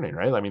process of learning,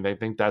 right? I mean, I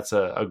think that's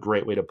a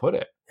great way to put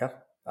it. Yeah,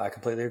 I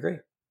completely agree.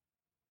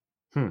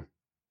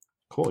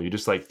 Cool.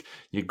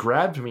 You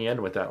grabbed me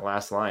in with that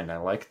last line. I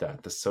like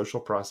that. The social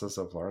process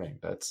of learning.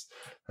 That's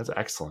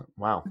excellent.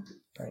 Wow.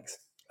 Thanks.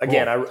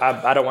 Again, cool.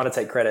 I don't want to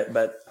take credit,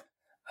 but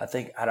I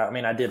think,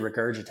 I did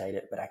regurgitate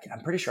it, but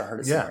I'm pretty sure I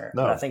heard it somewhere.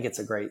 No, but I think it's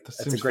a great,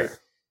 fair.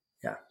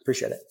 Yeah,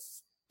 appreciate it.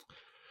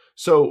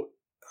 So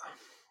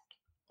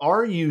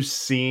are you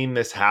seeing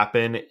this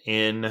happen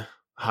in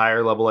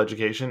higher level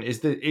education? Is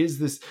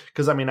this,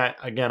 because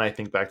I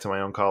think back to my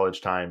own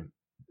college time,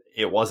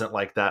 it wasn't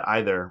like that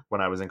either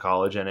when I was in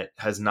college, and it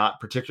has not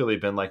particularly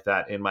been like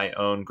that in my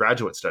own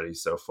graduate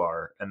studies so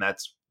far, and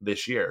that's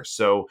this year.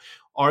 So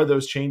are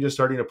those changes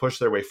starting to push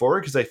their way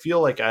forward? Because I feel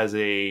like as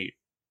a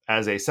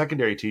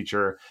secondary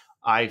teacher,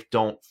 I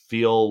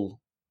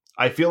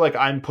feel like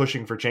I'm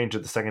pushing for change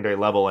at the secondary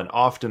level, and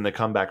often the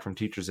comeback from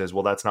teachers is,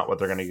 well, that's not what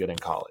they're going to get in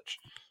college.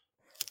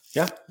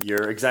 Yeah,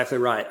 you're exactly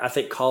right. I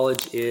think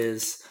college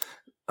is,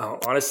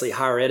 honestly,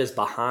 higher ed is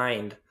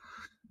behind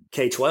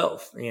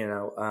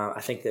K-12.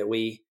 I think that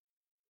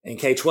in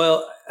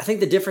K-12, I think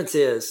the difference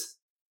is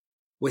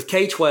with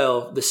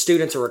K-12, the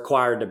students are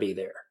required to be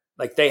there.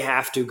 Like they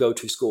have to go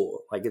to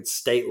school. Like it's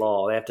state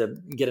law. They have to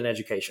get an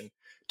education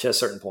to a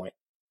certain point.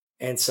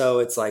 And so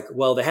it's like,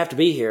 well, they have to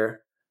be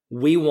here.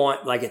 We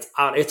want, like, it's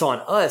on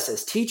us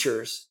as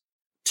teachers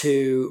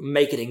to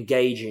make it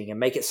engaging and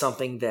make it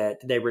something that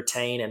they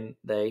retain and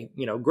they,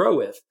 grow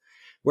with.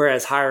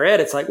 Whereas higher ed,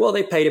 it's like, well,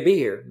 they pay to be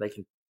here. They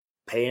can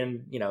pay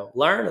and,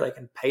 learn, or they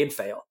can pay and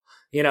fail.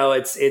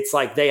 It's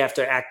like they have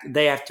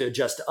to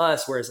adjust to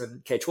us. Whereas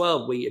in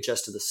K-12, we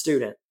adjust to the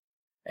student.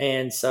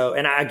 And so,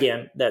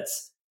 again,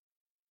 that's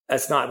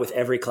not with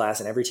every class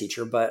and every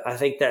teacher, but I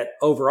think that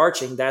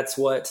overarching, that's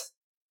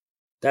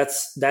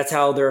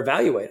how they're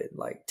evaluated.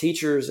 Like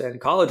teachers in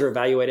college are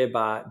evaluated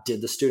by,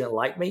 did the student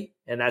like me?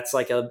 And that's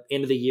like a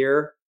end of the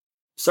year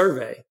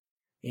survey,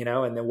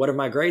 and then what do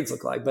my grades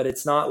look like? But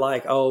it's not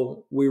like,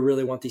 oh, we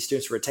really want these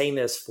students to retain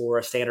this for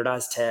a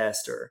standardized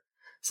test or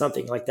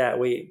something like that.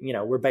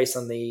 We're based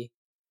on the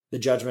the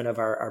judgment of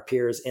our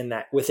peers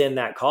within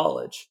that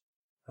college,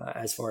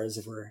 as far as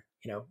if we're,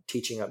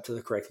 teaching up to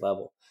the correct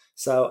level.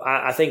 So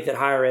I think that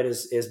higher ed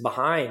is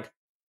behind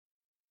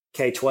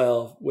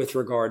K-12 with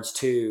regards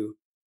to,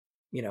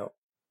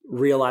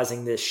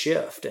 realizing this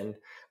shift. And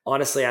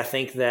honestly, I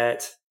think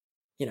that,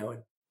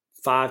 in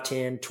 5,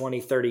 10, 20,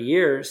 30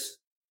 years,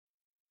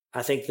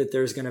 I think that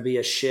there's going to be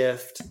a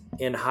shift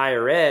in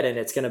higher ed, and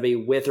it's going to be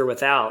with or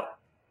without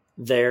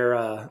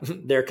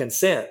their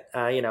consent.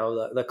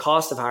 The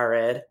cost of higher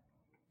ed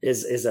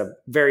is a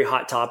very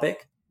hot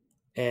topic,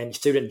 and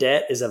student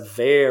debt is a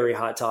very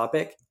hot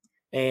topic.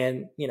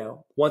 And,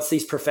 once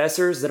these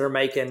professors that are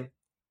making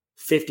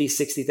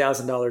 $50,000,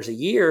 $60,000 a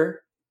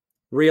year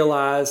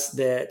realize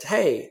that,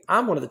 hey,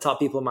 I'm one of the top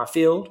people in my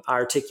field, I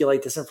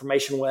articulate this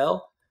information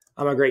well,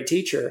 I'm a great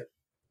teacher,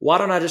 why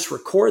don't I just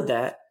record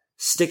that,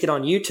 stick it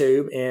on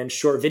YouTube in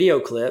short video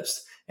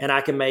clips, and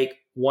I can make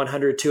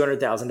 $100,000,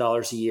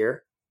 $200,000 a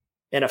year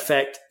and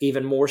affect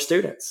even more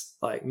students,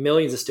 like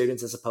millions of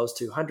students as opposed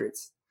to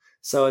hundreds.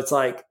 So it's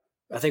like,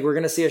 I think we're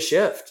going to see a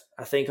shift.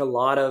 I think a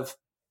lot of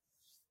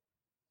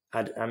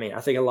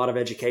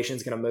education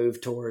is going to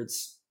move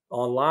towards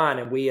online,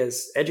 and we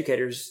as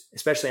educators,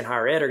 especially in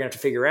higher ed, are going to have to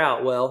figure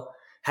out, well,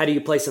 how do you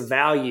place a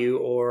value,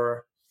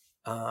 or,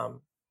 how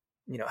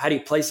do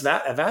you place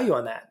a value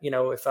on that?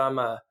 If I'm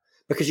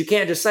because you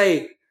can't just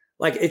say,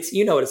 like, it's,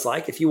 what it's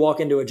like if you walk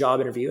into a job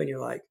interview and you're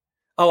like,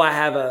 oh, I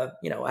have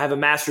a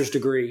master's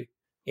degree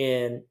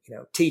in,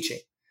 teaching,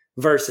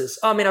 versus,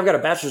 I've got a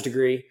bachelor's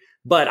degree,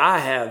 but I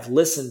have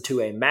listened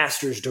to a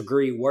master's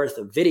degree worth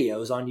of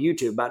videos on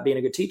YouTube about being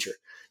a good teacher.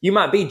 You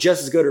might be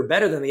just as good or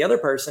better than the other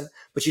person,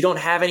 but you don't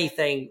have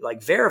anything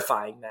like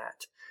verifying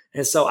that.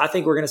 And so I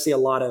think we're going to see a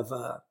lot of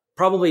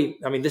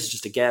this is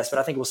just a guess, but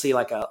I think we'll see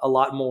like a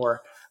lot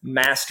more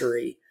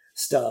mastery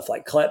stuff,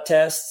 like CLEP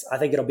tests. I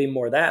think it'll be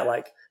more that,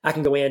 like, I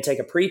can go in and take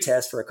a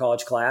pre-test for a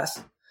college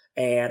class,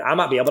 and I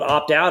might be able to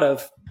opt out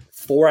of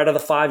 4 out of the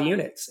 5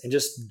 units and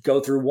just go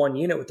through 1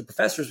 unit with the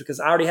professors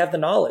because I already have the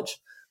knowledge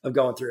of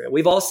going through it.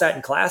 We've all sat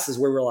in classes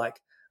where we're like,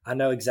 I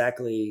know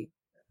exactly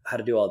how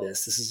to do all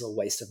this. This is a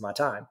waste of my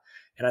time.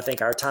 And I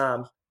think our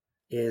time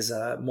is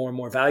more and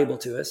more valuable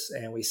to us.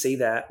 And we see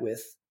that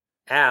with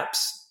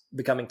apps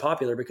becoming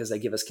popular because they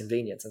give us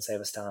convenience and save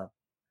us time.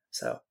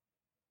 So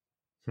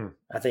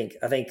I think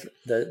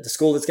the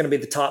school that's going to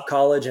be the top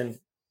college in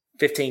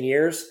 15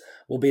 years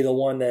will be the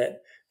one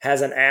that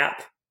has an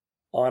app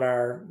on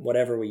our,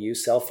 whatever we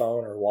use, cell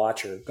phone or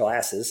watch or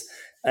glasses,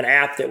 an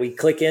app that we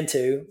click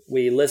into,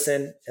 we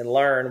listen and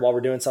learn while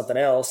we're doing something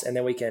else. And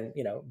then we can,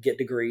 get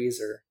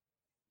degrees or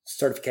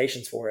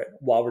certifications for it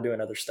while we're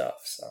doing other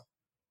stuff. So.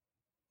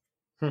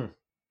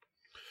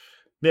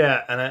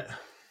 Yeah. And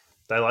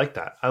I like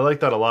that. I like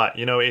that a lot.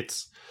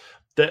 It's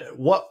that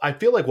what I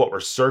feel like what we're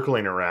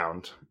circling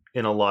around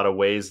in a lot of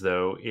ways,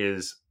 though,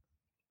 is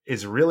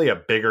really a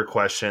bigger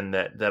question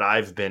that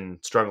I've been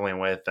struggling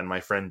with, and my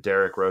friend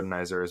Derek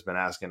Rodenizer has been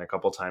asking a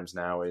couple times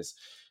now, is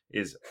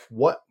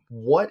what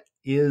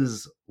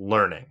is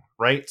learning,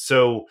 right?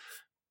 So,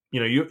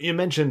 you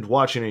mentioned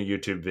watching a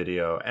YouTube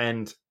video,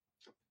 and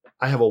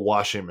I have a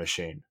washing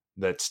machine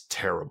that's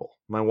terrible.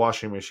 My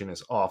washing machine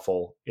is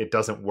awful. It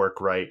doesn't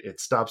work right. It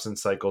stops in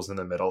cycles in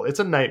the middle. It's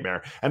a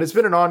nightmare. And it's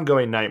been an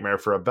ongoing nightmare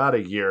for about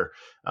a year.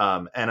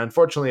 And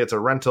unfortunately, it's a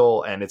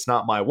rental, and it's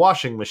not my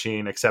washing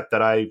machine, except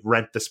that I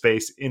rent the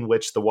space in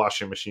which the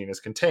washing machine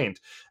is contained.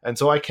 And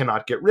so I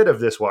cannot get rid of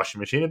this washing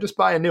machine and just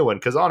buy a new one,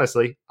 because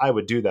honestly, I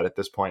would do that at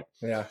this point.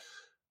 Yeah.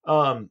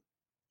 And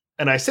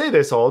I say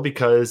this all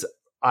because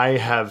I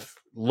have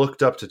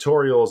looked up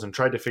tutorials and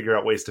tried to figure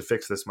out ways to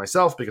fix this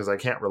myself, because I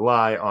can't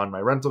rely on my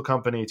rental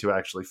company to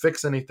actually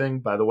fix anything.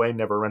 By the way,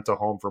 never rent a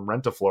home from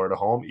Rent a Florida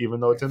Home, even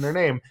though it's in their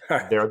name.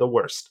 They're the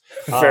worst.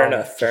 Fair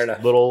enough.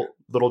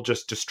 Little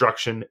just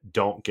destruction.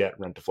 Don't get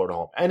Rent a Florida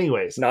Home.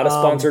 Anyways. Not a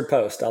sponsored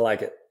post. I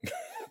like it.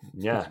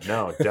 Yeah,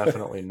 no,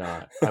 definitely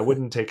not. I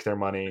wouldn't take their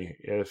money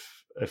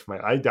if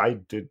I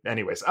did.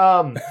 Anyways.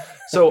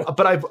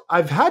 But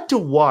I've had to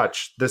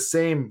watch the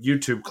same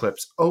YouTube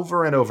clips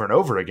over and over and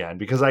over again,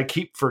 because I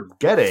keep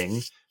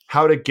forgetting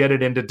how to get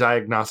it into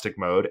diagnostic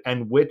mode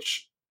and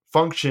which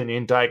function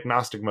in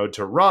diagnostic mode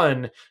to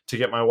run to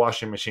get my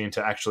washing machine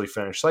to actually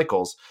finish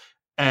cycles.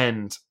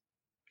 And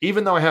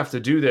even though I have to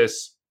do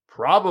this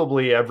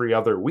probably every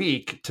other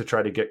week to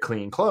try to get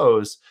clean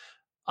clothes,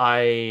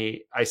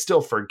 I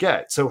still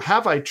forget. So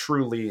have I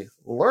truly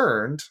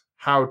learned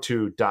how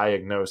to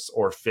diagnose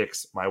or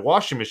fix my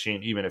washing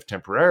machine, even if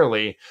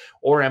temporarily,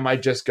 or am I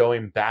just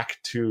going back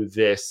to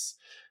this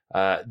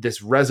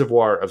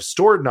reservoir of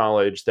stored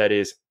knowledge that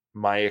is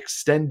my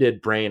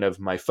extended brain of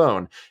my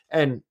phone?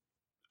 And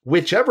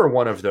whichever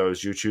one of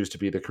those you choose to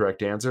be the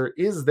correct answer,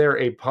 is there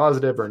a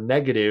positive or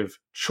negative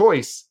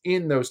choice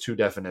in those two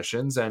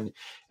definitions? And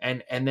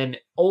then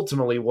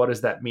ultimately, what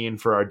does that mean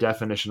for our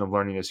definition of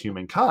learning as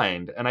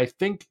humankind? And I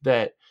think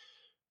that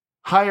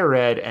higher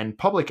ed and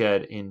public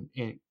ed in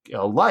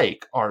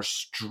alike are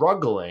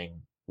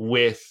struggling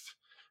with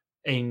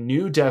a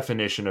new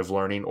definition of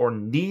learning or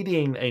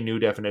needing a new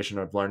definition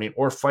of learning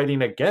or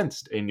fighting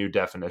against a new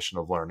definition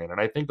of learning. And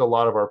I think a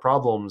lot of our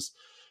problems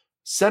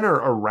center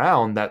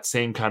around that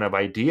same kind of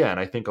idea. And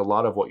I think a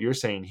lot of what you're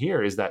saying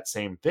here is that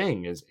same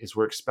thing is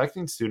we're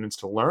expecting students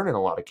to learn in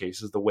a lot of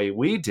cases the way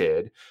we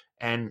did.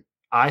 And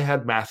I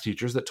had math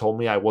teachers that told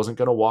me I wasn't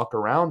going to walk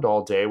around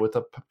all day with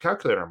a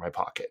calculator in my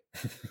pocket.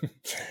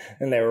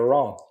 And they were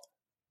wrong.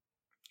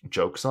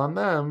 Joke's on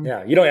them.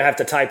 Yeah, you don't have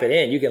to type it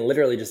in. You can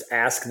literally just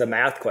ask the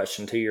math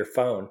question to your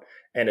phone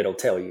and it'll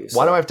tell you. So.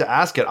 Why do I have to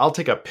ask it? I'll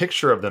take a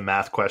picture of the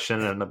math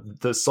question and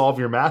the Solve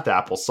Your Math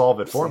app will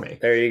solve it for me.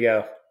 There you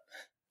go.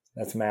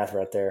 That's math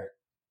right there.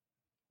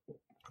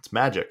 It's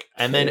magic.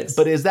 And then,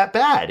 but is that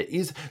bad?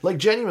 Is like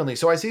genuinely.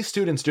 So I see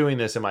students doing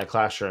this in my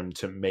classroom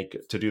to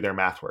do their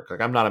math work.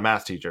 Like I'm not a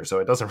math teacher, so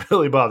it doesn't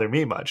really bother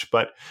me much,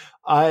 but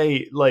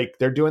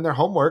they're doing their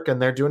homework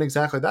and they're doing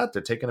exactly that.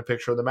 They're taking a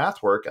picture of the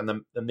math work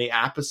and the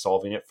app is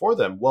solving it for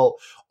them. Well,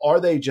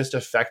 are they just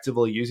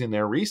effectively using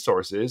their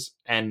resources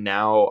and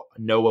now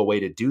know a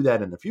way to do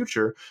that in the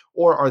future?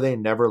 Or are they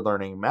never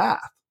learning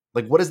math?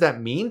 Like, what does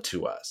that mean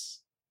to us?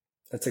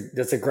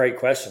 That's a great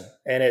question.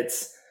 And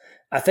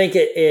I think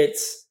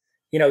it's,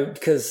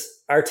 because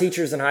our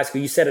teachers in high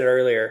school, you said it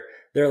earlier,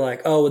 they're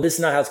like, oh, well, this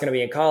is not how it's going to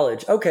be in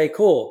college. Okay,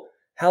 cool.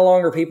 How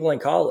long are people in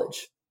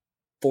college?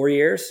 4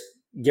 years,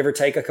 give or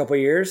take a couple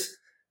of years.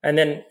 And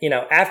then,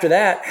 after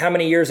that, how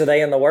many years are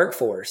they in the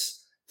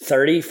workforce?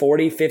 30,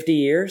 40, 50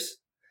 years.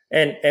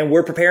 And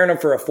we're preparing them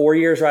for 4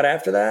 years right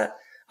after that.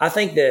 I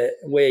think that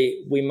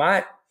we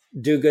might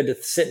do good to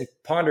sit and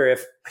ponder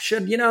if I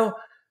should,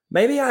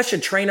 maybe I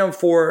should train them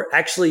for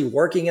actually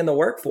working in the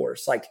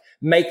workforce, like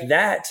make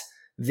that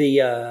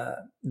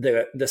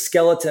the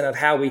skeleton of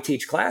how we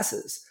teach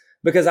classes.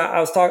 Because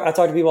I talk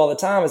to people all the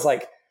time. It's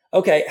like,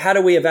 okay, how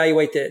do we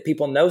evaluate that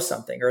people know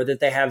something or that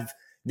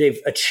they've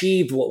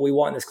achieved what we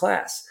want in this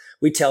class?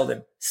 We tell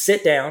them,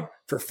 sit down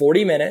for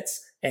 40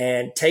 minutes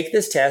and take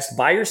this test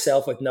by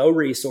yourself with no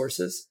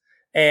resources.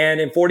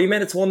 And in 40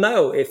 minutes, we'll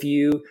know if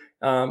you,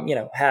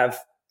 have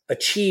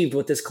achieved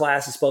what this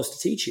class is supposed to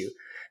teach you.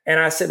 And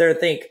I sit there and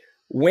think,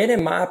 when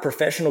in my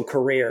professional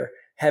career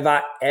have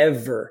I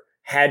ever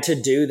had to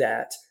do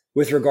that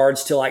with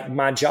regards to like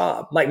my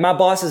job? Like my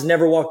boss has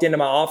never walked into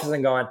my office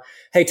and gone,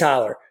 hey,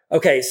 Tyler,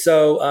 okay,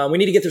 so we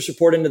need to get this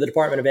report into the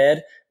Department of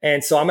Ed.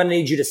 And so I'm going to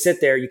need you to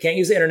sit there. You can't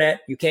use the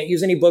internet. You can't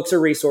use any books or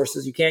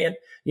resources. You can't,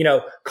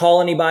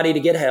 call anybody to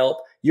get help.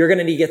 You're going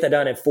to need to get that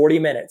done in 40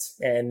 minutes.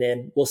 And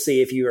then we'll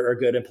see if you are a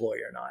good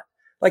employee or not.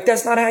 Like,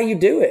 that's not how you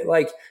do it.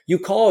 Like, you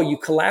call, you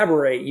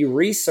collaborate, you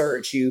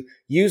research, you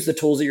use the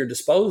tools at your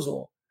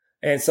disposal.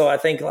 And so I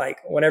think like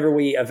whenever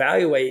we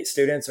evaluate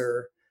students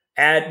or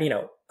add,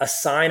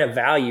 assign a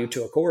value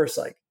to a course,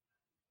 like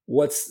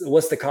what's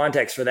the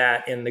context for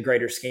that in the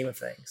greater scheme of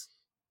things?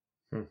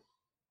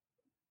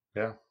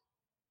 Yeah.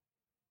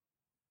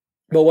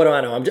 But what do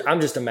I know? I'm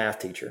just a math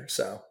teacher.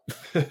 So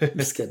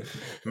just kidding.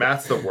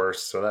 Math's the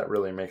worst. So that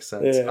really makes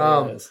sense.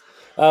 Yeah,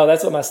 oh,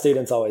 that's what my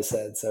students always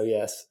said. So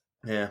yes.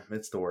 Yeah,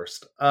 it's the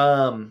worst.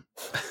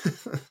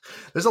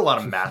 There's a lot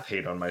of math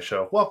hate on my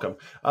show. Welcome.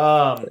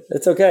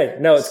 It's okay.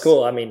 No, it's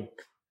cool. I mean,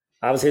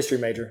 I was a history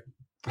major.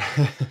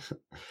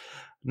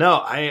 No,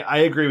 I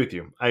agree with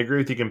you. I agree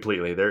with you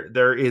completely.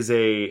 There is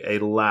a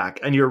lack,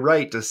 and you're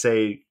right to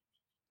say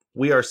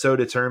we are so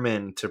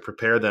determined to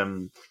prepare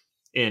them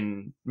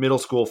in middle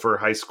school for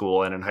high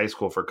school and in high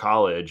school for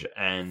college,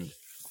 and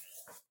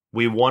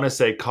we want to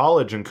say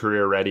college and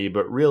career ready,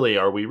 but really,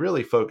 are we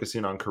really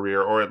focusing on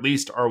career, or at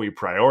least are we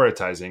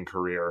prioritizing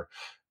career?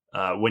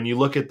 When you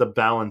look at the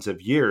balance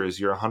of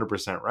years, you're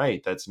 100%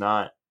 right.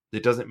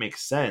 It doesn't make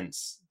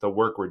sense, the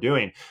work we're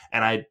doing.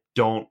 And I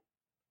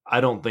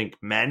don't think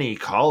many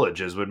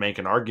colleges would make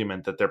an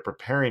argument that they're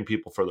preparing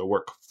people for the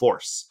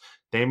workforce.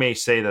 They may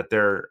say that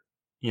they're,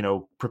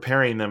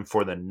 preparing them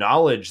for the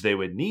knowledge they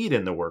would need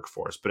in the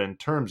workforce. But in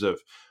terms of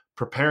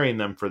preparing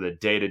them for the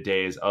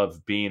day-to-days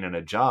of being in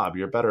a job,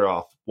 you're better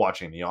off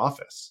watching The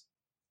Office.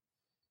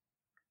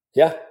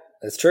 Yeah,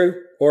 that's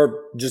true.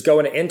 Or just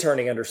going to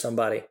interning under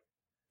somebody.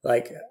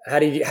 Like, how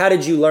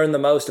did you learn the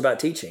most about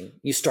teaching?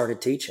 You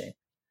started teaching.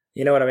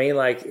 You know what I mean?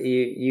 Like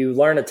you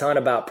learn a ton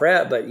about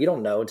prep, but you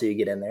don't know until you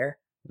get in there.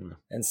 Mm.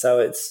 And so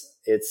it's,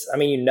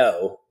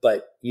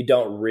 but you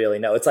don't really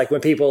know. It's like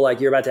when people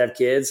like, you're about to have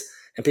kids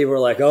and people are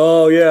like,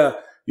 oh yeah,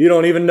 you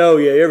don't even know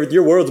yet.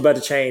 Your world's about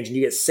to change. And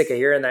you get sick of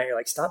hearing that. You're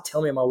like, stop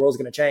telling me my world's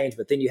going to change.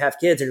 But then you have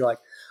kids and you're like,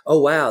 oh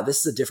wow,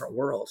 this is a different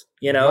world.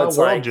 My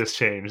world just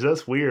changed.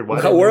 That's weird.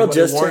 Why my world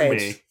just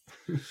changed.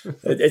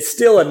 It's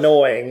still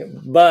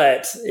annoying,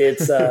 but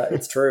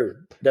it's true.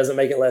 It doesn't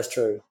make it less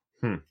true.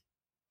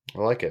 I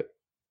like it.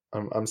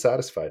 I'm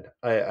satisfied.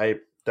 I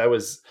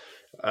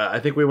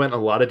think we went in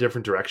a lot of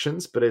different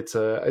directions, but it's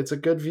a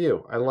good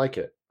view. I like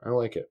it.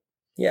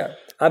 Yeah.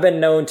 I've been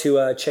known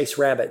to chase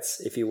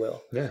rabbits, if you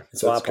will. Yeah.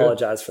 So I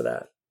apologize for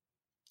that.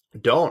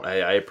 Don't.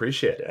 I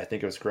appreciate it. I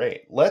think it was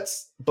great.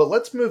 Let's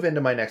move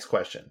into my next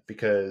question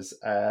because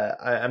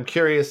I'm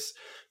curious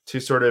to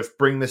sort of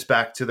bring this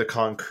back to the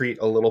concrete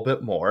a little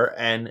bit more.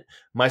 And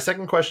my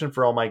second question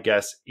for all my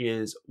guests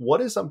is,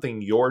 what is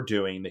something you're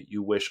doing that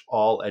you wish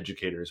all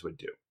educators would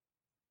do?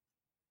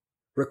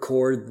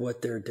 Record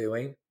what they're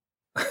doing.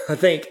 I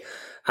think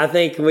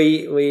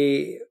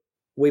we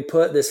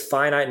put this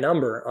finite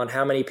number on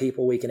how many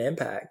people we can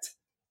impact.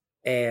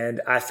 And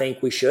I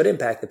think we should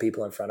impact the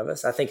people in front of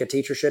us. I think a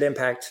teacher should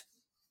impact,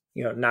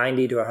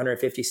 90 to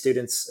 150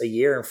 students a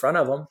year in front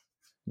of them.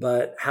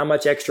 But how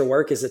much extra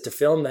work is it to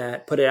film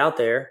that, put it out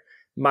there,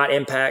 might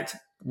impact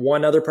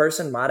one other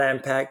person, might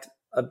impact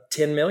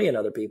 10 million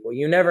other people.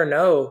 You never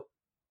know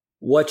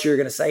what you're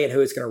going to say and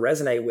who it's going to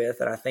resonate with.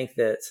 And I think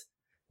that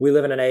we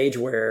live in an age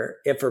where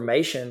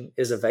information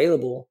is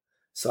available.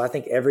 So I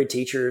think every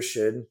teacher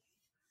should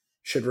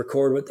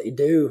record what they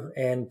do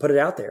and put it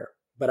out there.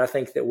 But I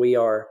think that we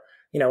are,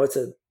 there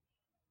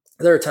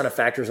are a ton of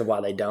factors of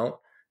why they don't,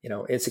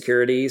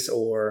 insecurities,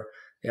 or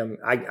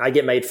I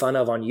get made fun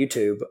of on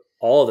YouTube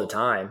all the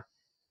time,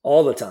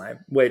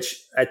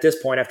 which at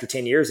this point, after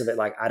 10 years of it,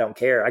 like, I don't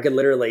care. I could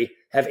literally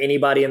have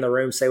anybody in the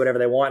room say whatever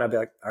they want. I'd be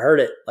like, I heard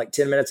it like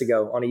 10 minutes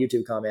ago on a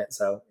YouTube comment.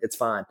 So it's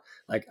fine.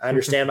 Like, I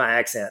understand my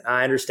accent.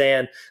 I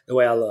understand the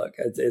way I look.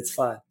 It's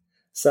fine.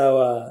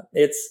 So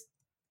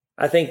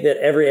I think that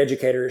every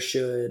educator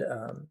should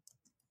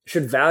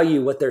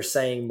value what they're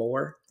saying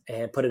more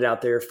and put it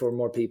out there for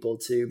more people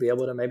to be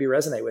able to maybe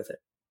resonate with it.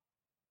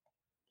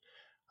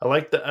 I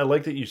like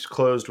that you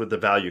closed with the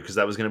value, because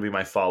that was going to be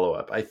my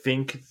follow-up. I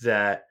think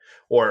that,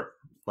 or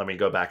let me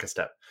go back a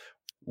step.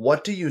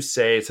 What do you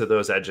say to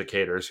those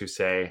educators who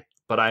say,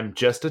 but I'm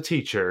just a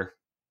teacher,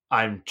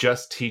 I'm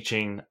just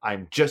teaching,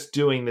 I'm just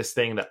doing this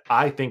thing that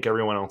I think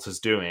everyone else is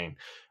doing?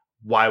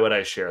 Why would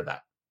I share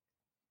that?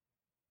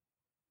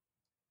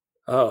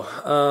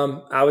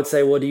 I would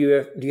say, well, do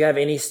you have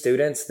any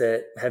students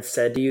that have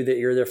said to you that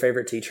you're their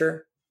favorite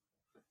teacher?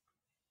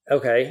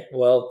 Okay,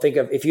 well, think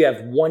of, if you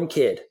have one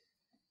kid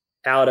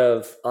out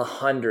of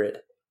 100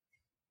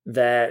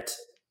 that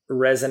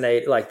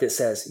resonate, like, that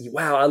says,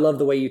 wow, I love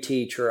the way you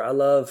teach, or I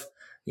love,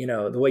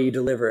 the way you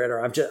deliver it,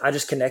 or I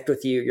just connect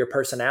with you, your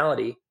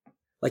personality.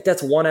 Like,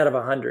 that's 1 out of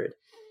 100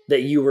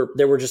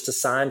 that were just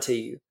assigned to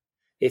you.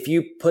 If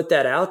you put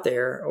that out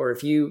there, or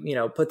if you,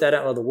 put that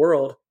out into the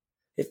world,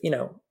 if,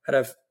 out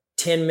of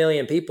 10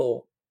 million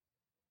people,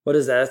 what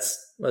is that?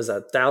 What is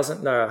that?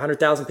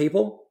 100,000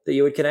 people that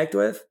you would connect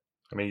with?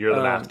 I mean, you're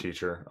the math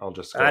teacher. I'll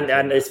just go.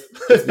 And it's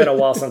been a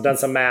while since I've done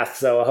some math,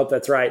 so I hope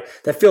that's right.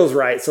 That feels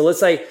right. So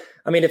let's say,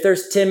 if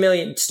there's 10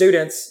 million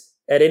students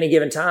at any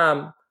given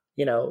time,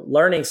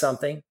 learning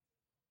something,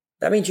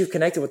 that means you've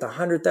connected with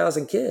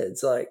 100,000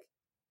 kids. Like,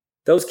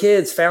 those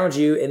kids found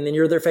you, and then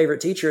you're their favorite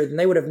teacher, and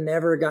they would have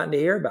never gotten to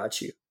hear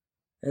about you.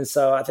 And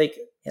so I think,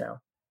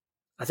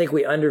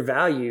 we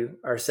undervalue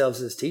ourselves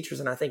as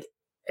teachers, and I think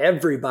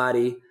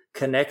everybody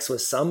connects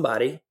with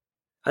somebody.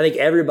 I think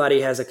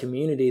everybody has a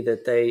community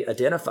that they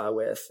identify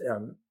with.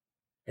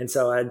 And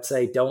so I'd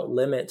say, don't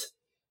limit,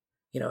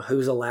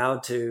 who's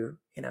allowed to,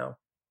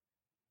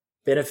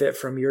 benefit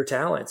from your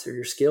talents or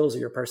your skills or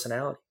your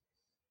personality.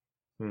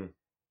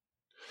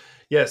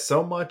 Yeah.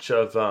 So much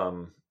of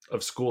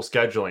school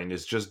scheduling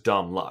is just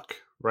dumb luck,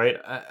 right?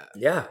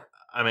 Yeah.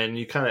 I mean,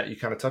 you kind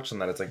of touched on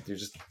that. It's like, you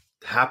just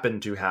happen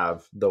to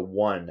have the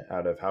one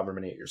out of however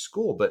many at your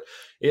school. But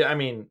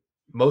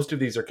most of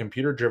these are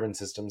computer-driven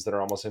systems that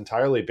are almost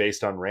entirely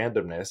based on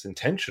randomness,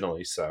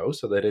 intentionally so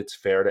that it's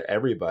fair to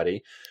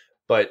everybody.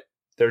 But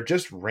they're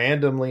just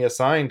randomly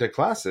assigned to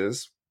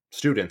classes.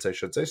 Students, I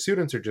should say.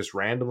 Students are just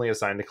randomly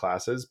assigned to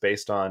classes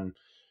based on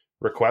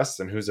requests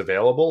and who's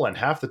available. And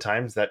half the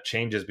times that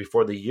changes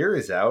before the year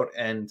is out.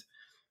 And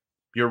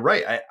you're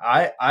right.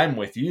 I'm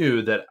with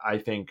you that I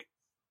think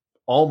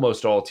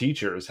almost all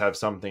teachers have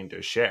something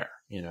to share.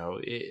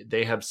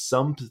 They have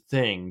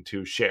something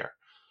to share.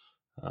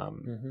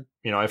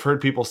 I've heard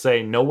people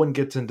say, no one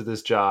gets into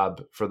this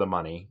job for the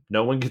money.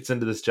 No one gets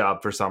into this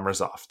job for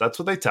summers off. That's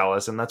what they tell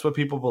us, and that's what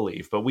people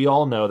believe. But we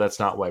all know that's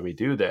not why we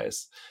do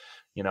this.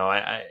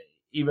 I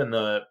even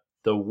the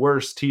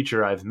worst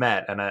teacher I've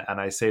met, and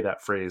I say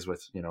that phrase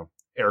with,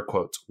 air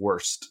quotes,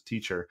 worst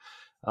teacher,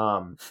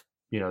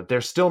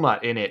 they're still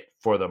not in it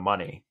for the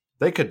money.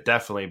 They could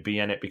definitely be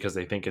in it because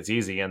they think it's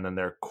easy, and then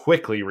they're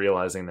quickly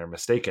realizing they're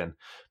mistaken.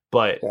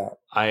 But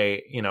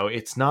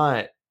it's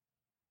not,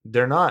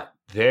 they're not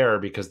there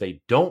because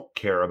they don't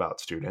care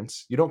about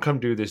students. You don't come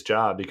do this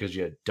job because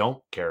you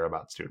don't care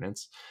about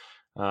students.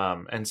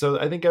 And so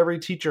I think every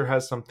teacher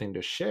has something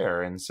to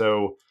share. And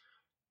so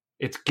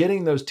it's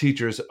getting those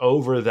teachers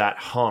over that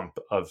hump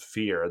of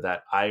fear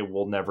that I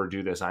will never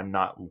do this. I'm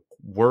not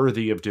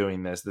worthy of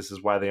doing this. This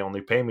is why they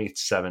only pay me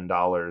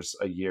 $7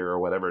 a year or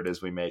whatever it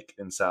is we make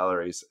in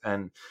salaries.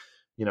 And,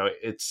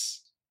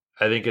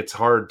 I think it's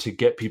hard to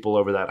get people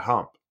over that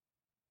hump.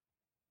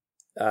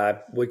 I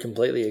would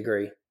completely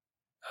agree.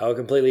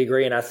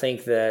 And I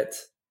think that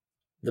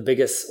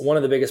one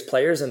of the biggest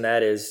players in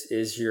that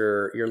is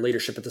your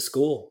leadership at the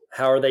school.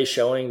 How are they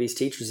showing these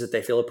teachers that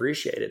they feel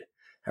appreciated?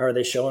 How are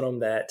they showing them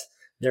that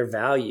they're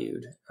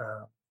valued?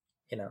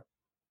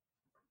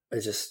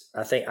 it's just,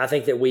 I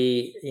think that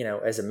we,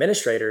 as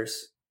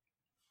administrators,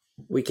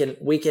 we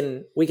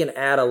can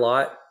add a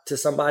lot to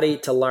somebody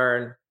to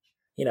learn,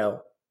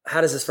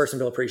 how does this person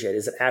feel appreciated?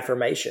 Is it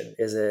affirmation?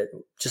 Is it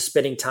just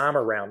spending time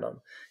around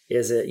them?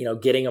 Is it,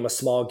 getting them a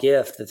small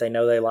gift that they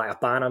know they like,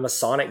 buying them a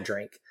Sonic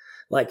drink?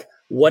 Like,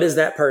 what is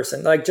that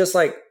person like? Just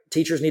like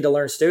teachers need to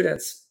learn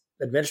students,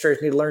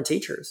 administrators need to learn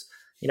teachers.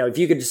 If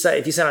you could just say,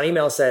 if you sent an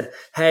email and said,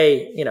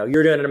 hey,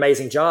 you're doing an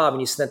amazing job,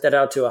 and you sent that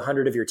out to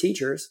 100 of your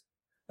teachers,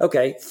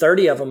 okay,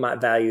 30 of them might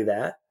value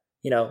that.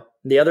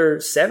 The other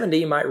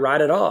 70 might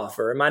write it off,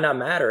 or it might not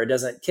matter. It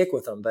doesn't kick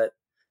with them, but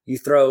you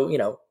throw,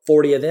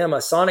 40 of them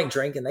a Sonic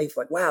drink and they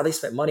like, wow, they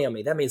spent money on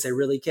me. That means they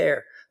really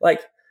care.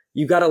 Like,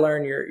 you got to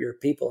learn your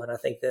people. And I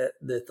think that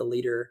the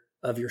leader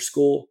of your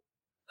school,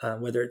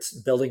 whether it's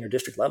building or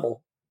district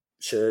level,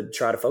 should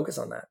try to focus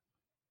on that.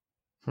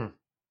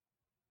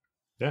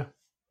 Yeah,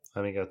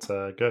 I think that's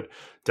good.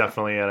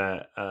 Definitely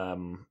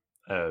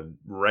a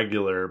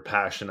regular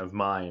passion of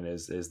mine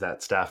is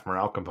that staff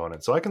morale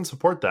component. So I can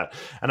support that.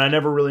 And I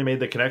never really made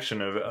the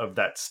connection of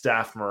that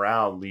staff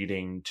morale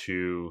leading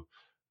to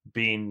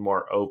being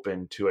more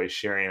open to a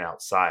sharing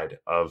outside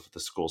of the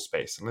school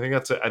space. And I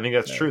think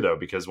that's true though,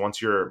 because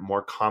once you're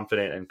more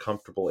confident and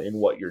comfortable in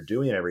what you're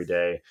doing every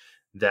day,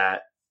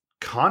 that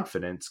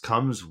confidence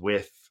comes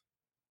with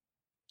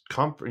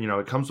comfort,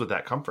 it comes with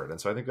that comfort.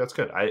 And so I think that's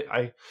good.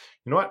 I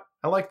you know what?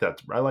 I like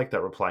that. I like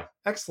that reply.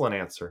 Excellent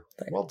answer.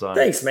 Well done.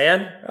 Thanks,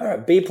 man. All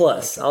right. B+.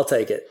 I'll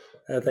take it.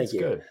 Thank you.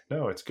 Good.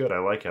 No, it's good. I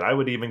like it. I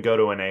would even go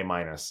to an A-.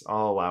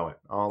 I'll allow it.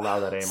 I'll allow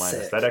that A-.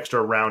 Sick. That extra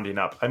rounding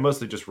up. I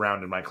mostly just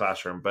round in my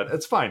classroom, but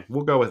it's fine.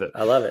 We'll go with it.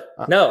 I love it.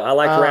 No, I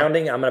like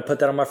rounding. I'm going to put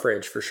that on my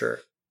fridge for sure.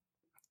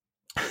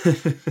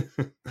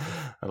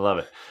 I love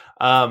it.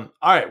 All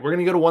right, we're going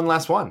to go to one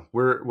last one.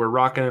 We're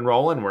rocking and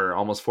rolling. We're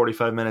almost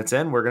 45 minutes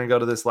in. We're going to go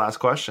to this last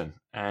question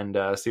and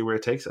see where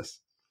it takes us.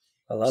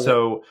 I love it.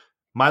 So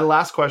my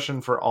last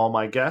question for all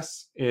my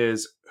guests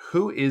is,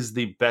 who is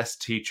the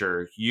best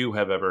teacher you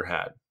have ever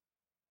had?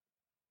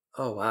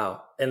 Oh,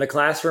 wow. In the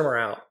classroom or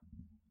out?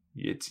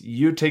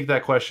 You take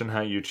that question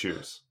how you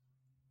choose.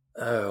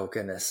 Oh,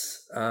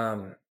 goodness.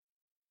 Man,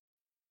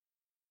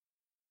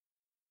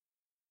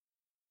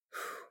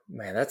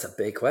 that's a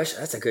big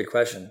question. That's a good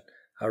question.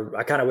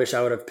 I kind of wish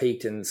I would have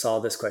peeked and saw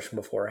this question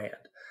beforehand.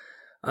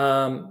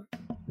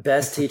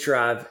 Best teacher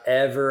I've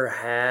ever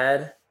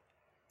had.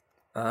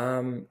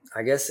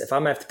 I guess if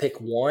I'm going to have to pick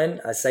one,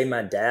 I say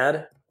my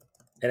dad.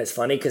 And it's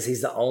funny because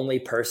he's the only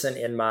person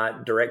in my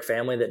direct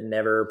family that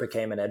never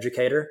became an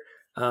educator.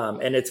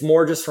 And it's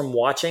more just from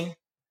watching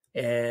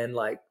and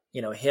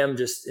him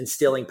just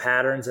instilling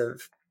patterns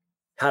of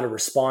how to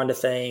respond to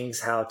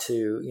things, how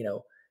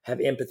to, have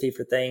empathy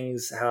for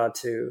things,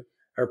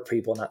 or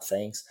people, not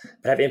things,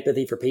 but have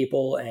empathy for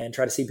people and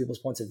try to see people's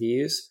points of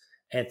views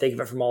and think of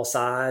it from all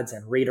sides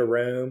and read a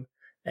room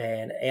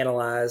and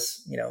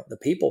analyze, the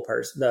people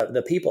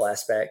the people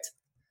aspect,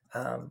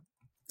 and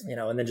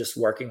then just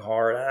working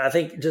hard. I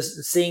think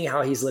just seeing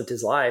how he's lived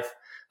his life,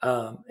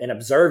 and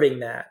observing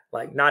that,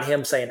 like not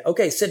him saying,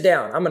 okay, sit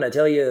down. I'm going to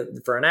tell you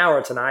for an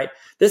hour tonight,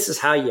 this is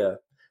how you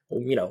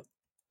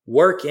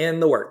work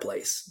in the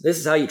workplace. This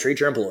is how you treat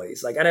your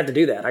employees. Like I didn't have to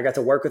do that. I got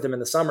to work with him in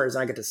the summers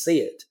and I got to see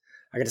it.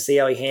 I got to see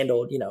how he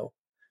handled,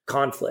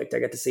 conflict. I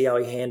got to see how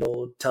he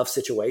handled tough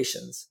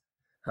situations,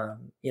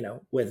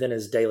 within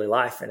his daily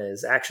life and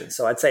his actions.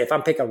 So I'd say if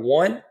I'm picking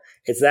one,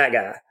 it's that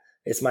guy.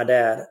 It's my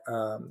dad.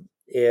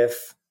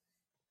 If,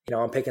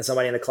 I'm picking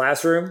somebody in the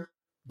classroom,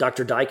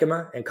 Dr.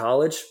 Dykema in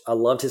college, I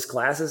loved his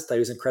classes. Thought he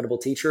was an incredible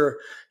teacher.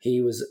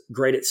 He was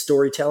great at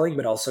storytelling,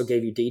 but also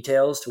gave you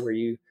details to where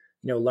you,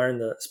 learn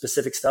the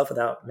specific stuff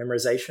without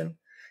memorization.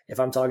 If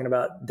I'm talking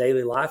about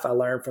daily life, I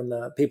learn from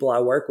the people I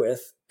work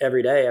with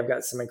every day. I've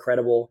got some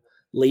incredible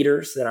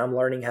leaders that I'm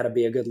learning how to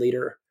be a good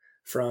leader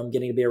from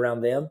getting to be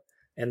around them.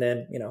 And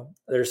then,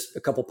 there's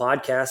a couple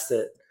podcasts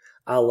that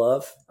I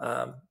love,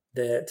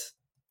 that,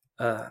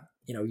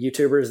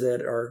 YouTubers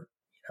that are,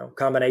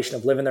 combination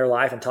of living their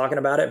life and talking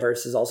about it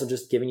versus also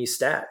just giving you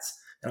stats.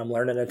 And I'm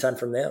learning a ton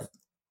from them.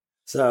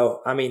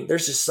 So,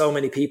 there's just so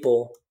many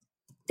people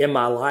in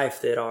my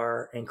life that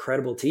are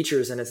incredible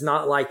teachers. And it's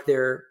not like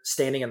they're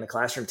standing in the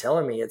classroom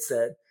telling me, it's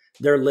that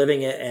they're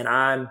living it. And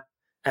I'm,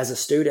 as a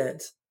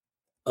student,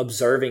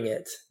 observing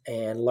it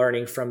and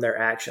learning from their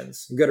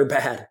actions, good or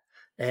bad.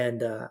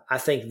 And I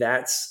think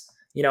that's,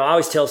 I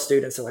always tell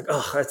students, they're like,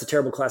 oh, that's a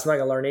terrible class. I'm not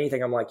going to learn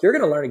anything. I'm like, you're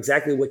going to learn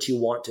exactly what you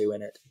want to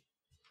in it.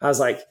 I was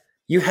like,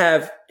 you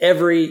have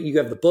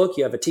the book,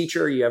 you have a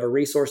teacher, you have a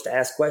resource to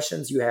ask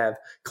questions, you have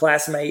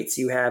classmates,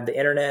 you have the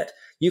internet.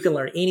 You can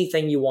learn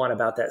anything you want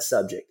about that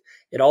subject.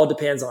 It all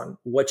depends on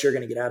what you're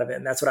going to get out of it.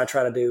 And that's what I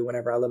try to do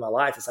whenever I live my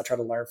life, is I try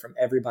to learn from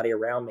everybody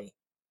around me,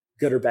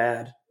 good or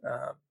bad.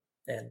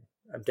 And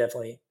I'm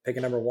definitely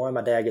picking number one.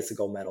 My dad gets the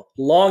gold medal.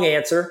 Long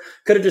answer.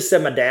 Could have just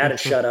said my dad and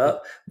shut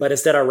up, but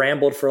instead I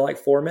rambled for like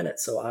 4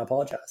 minutes. So I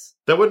apologize.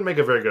 That wouldn't make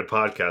a very good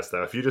podcast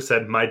though. If you just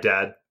said my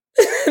dad.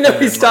 No,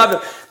 he's stopping.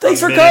 Thanks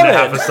for coming. And a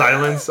half of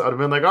silence. I'd have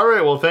been like, all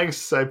right, well,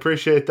 thanks. I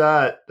appreciate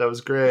that. That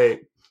was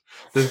great.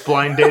 this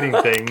blind dating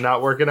thing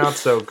not working out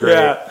so great.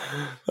 Yeah,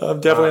 I'm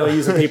definitely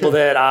using people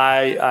that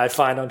I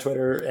find on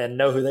Twitter and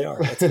know who they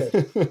are. That's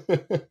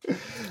good.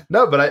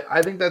 No, but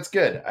I think that's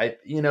good.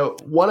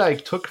 What I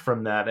took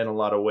from that in a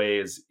lot of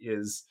ways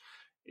is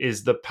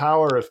the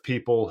power of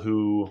people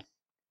who,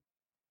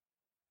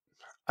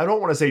 I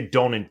don't want to say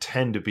don't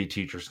intend to be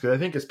teachers, because I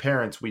think as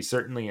parents, we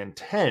certainly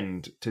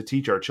intend to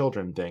teach our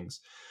children things.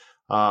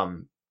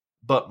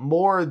 But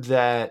more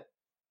that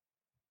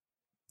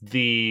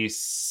the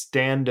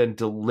stand and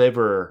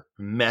deliver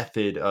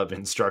method of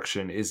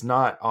instruction is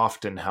not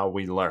often how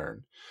we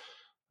learn.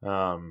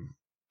 I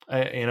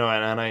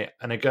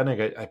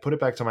put it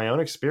back to my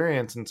own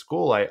experience in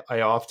school.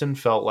 I often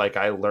felt like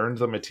I learned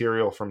the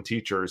material from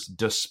teachers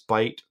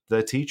despite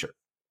the teacher.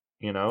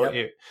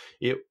 Yep.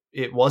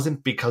 It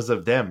wasn't because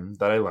of them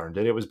that I learned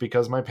it. It was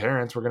because my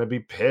parents were going to be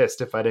pissed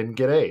if I didn't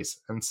get A's.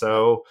 And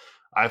so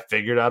I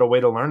figured out a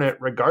way to learn it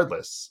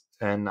regardless.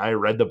 And I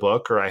read the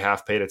book, or I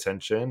half paid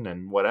attention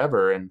and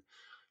whatever. And,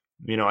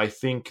 I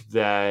think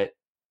that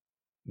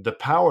the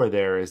power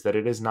there is that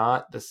it is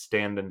not the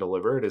stand and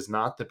deliver. It is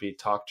not the be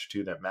talked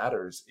to that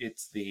matters.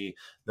 It's the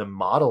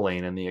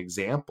modeling and the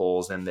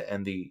examples and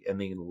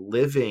the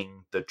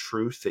living the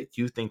truth that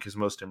you think is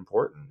most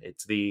important.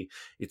 It's the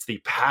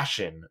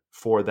passion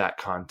for that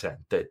content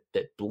that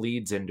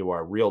bleeds into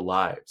our real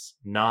lives,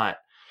 not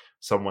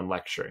someone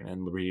lecturing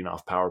and reading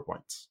off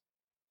PowerPoints.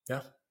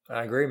 Yeah,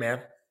 I agree,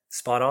 man.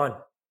 Spot on.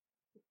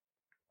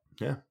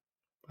 Yeah.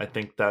 I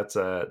think that's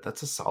a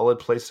solid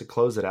place to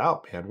close it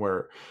out, man.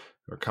 We're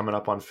coming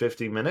up on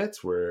 50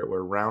 minutes. We're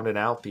rounding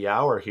out the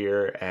hour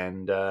here,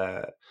 and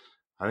I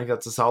think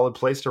that's a solid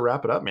place to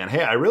wrap it up, man.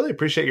 Hey, I really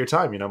appreciate your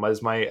time.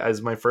 As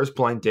my first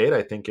blind date,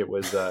 I think it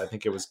was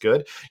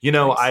good.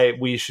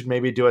 We should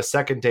maybe do a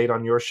second date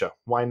on your show.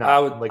 Why not?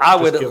 I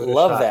would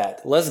love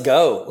that. Let's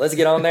go. Let's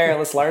get on there and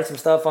let's learn some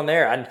stuff on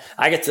there. And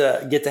I get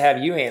to have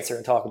you answer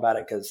and talk about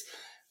it, because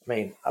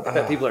I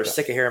bet people are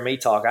sick of hearing me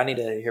talk. I need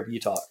to hear you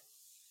talk.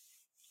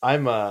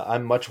 I'm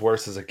much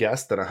worse as a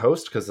guest than a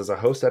host, because as a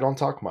host I don't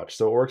talk much,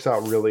 so it works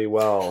out really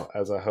well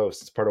as a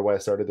host. It's part of why I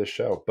started this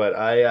show. But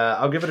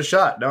I'll give it a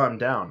shot. No, I'm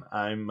down.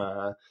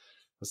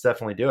 Let's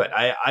definitely do it.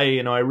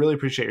 I really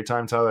appreciate your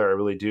time, Tyler. I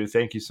really do.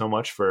 Thank you so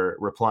much for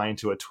replying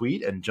to a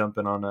tweet and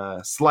jumping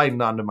on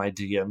sliding onto my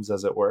DMs,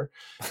 as it were,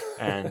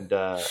 and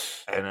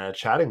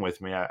chatting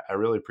with me. I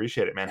really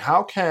appreciate it, man.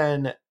 How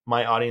can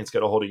my audience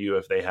get a hold of you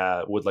if they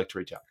would like to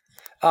reach out?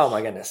 Oh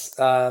my goodness.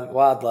 Well,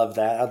 I'd love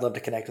that. I'd love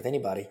to connect with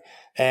anybody.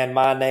 And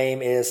my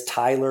name is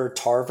Tyler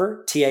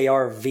Tarver,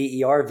 Tarver,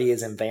 V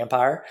as in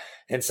vampire.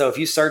 And so if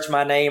you search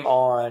my name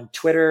on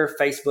Twitter,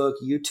 Facebook,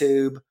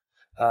 YouTube,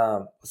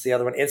 what's the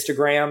other one?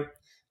 Instagram,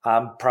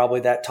 I'm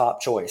probably that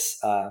top choice.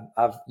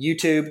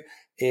 YouTube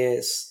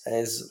is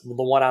the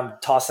one I'm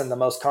tossing the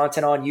most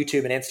content on,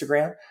 YouTube and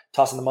Instagram,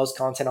 tossing the most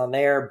content on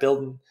there,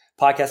 building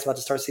podcasts about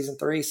to start season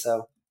 3.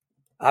 So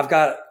I've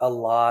got a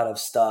lot of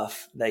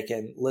stuff they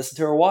can listen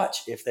to or watch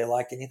if they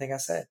liked anything I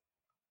said.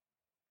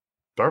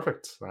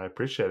 Perfect. I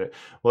appreciate it.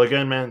 Well,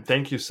 again, man,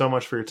 thank you so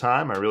much for your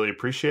time. I really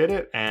appreciate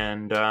it.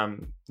 And,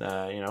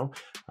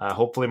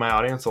 hopefully my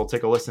audience will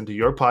take a listen to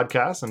your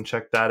podcast and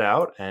check that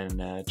out,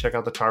 and check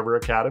out the Tarver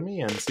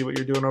Academy and see what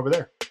you're doing over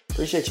there.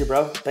 Appreciate you,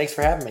 bro. Thanks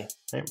for having me.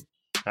 Hey,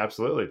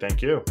 absolutely.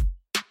 Thank you.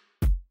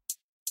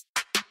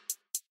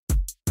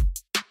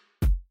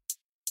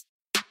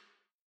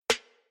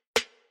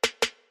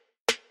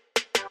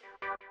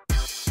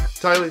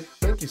 Tyler,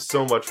 thank you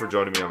so much for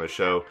joining me on the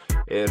show.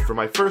 And for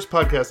my first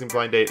podcasting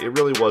blind date, it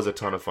really was a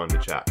ton of fun to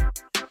chat.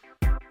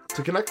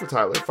 To connect with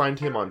Tyler, find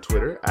him on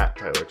Twitter at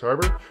Tyler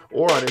Tarver,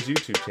 or on his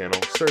YouTube channel,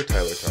 Sir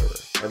Tyler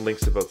Tarver. And links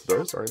to both of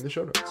those are in the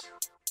show notes.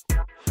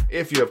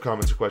 If you have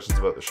comments or questions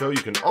about the show,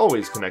 you can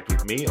always connect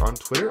with me on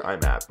Twitter.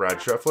 I'm at Brad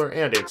Schreffler,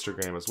 and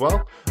Instagram as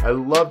well. I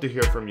love to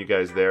hear from you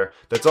guys there.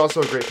 That's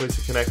also a great place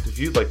to connect if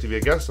you'd like to be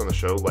a guest on the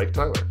show like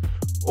Tyler.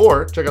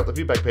 Or check out the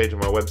feedback page on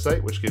my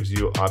website, which gives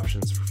you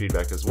options for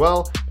feedback as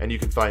well. And you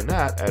can find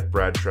that at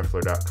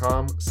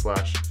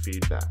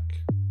bradschreffler.com/feedback.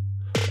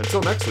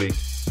 Until next week,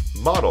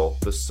 model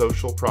the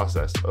social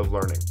process of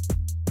learning.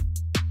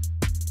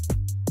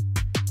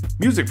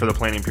 Music for the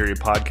Planning Period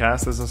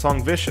podcast is the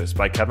song Vicious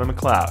by Kevin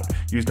MacLeod,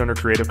 used under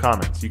Creative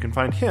Commons. You can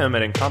find him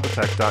at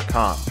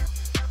incompetech.com.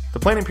 The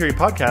Planning Period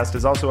podcast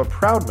is also a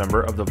proud member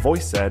of the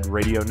VoiceEd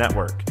Radio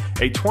Network,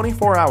 a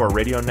 24-hour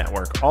radio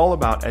network all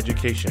about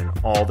education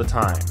all the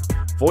time.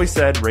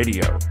 VoiceEd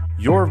Radio.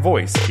 Your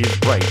voice is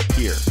right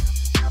here.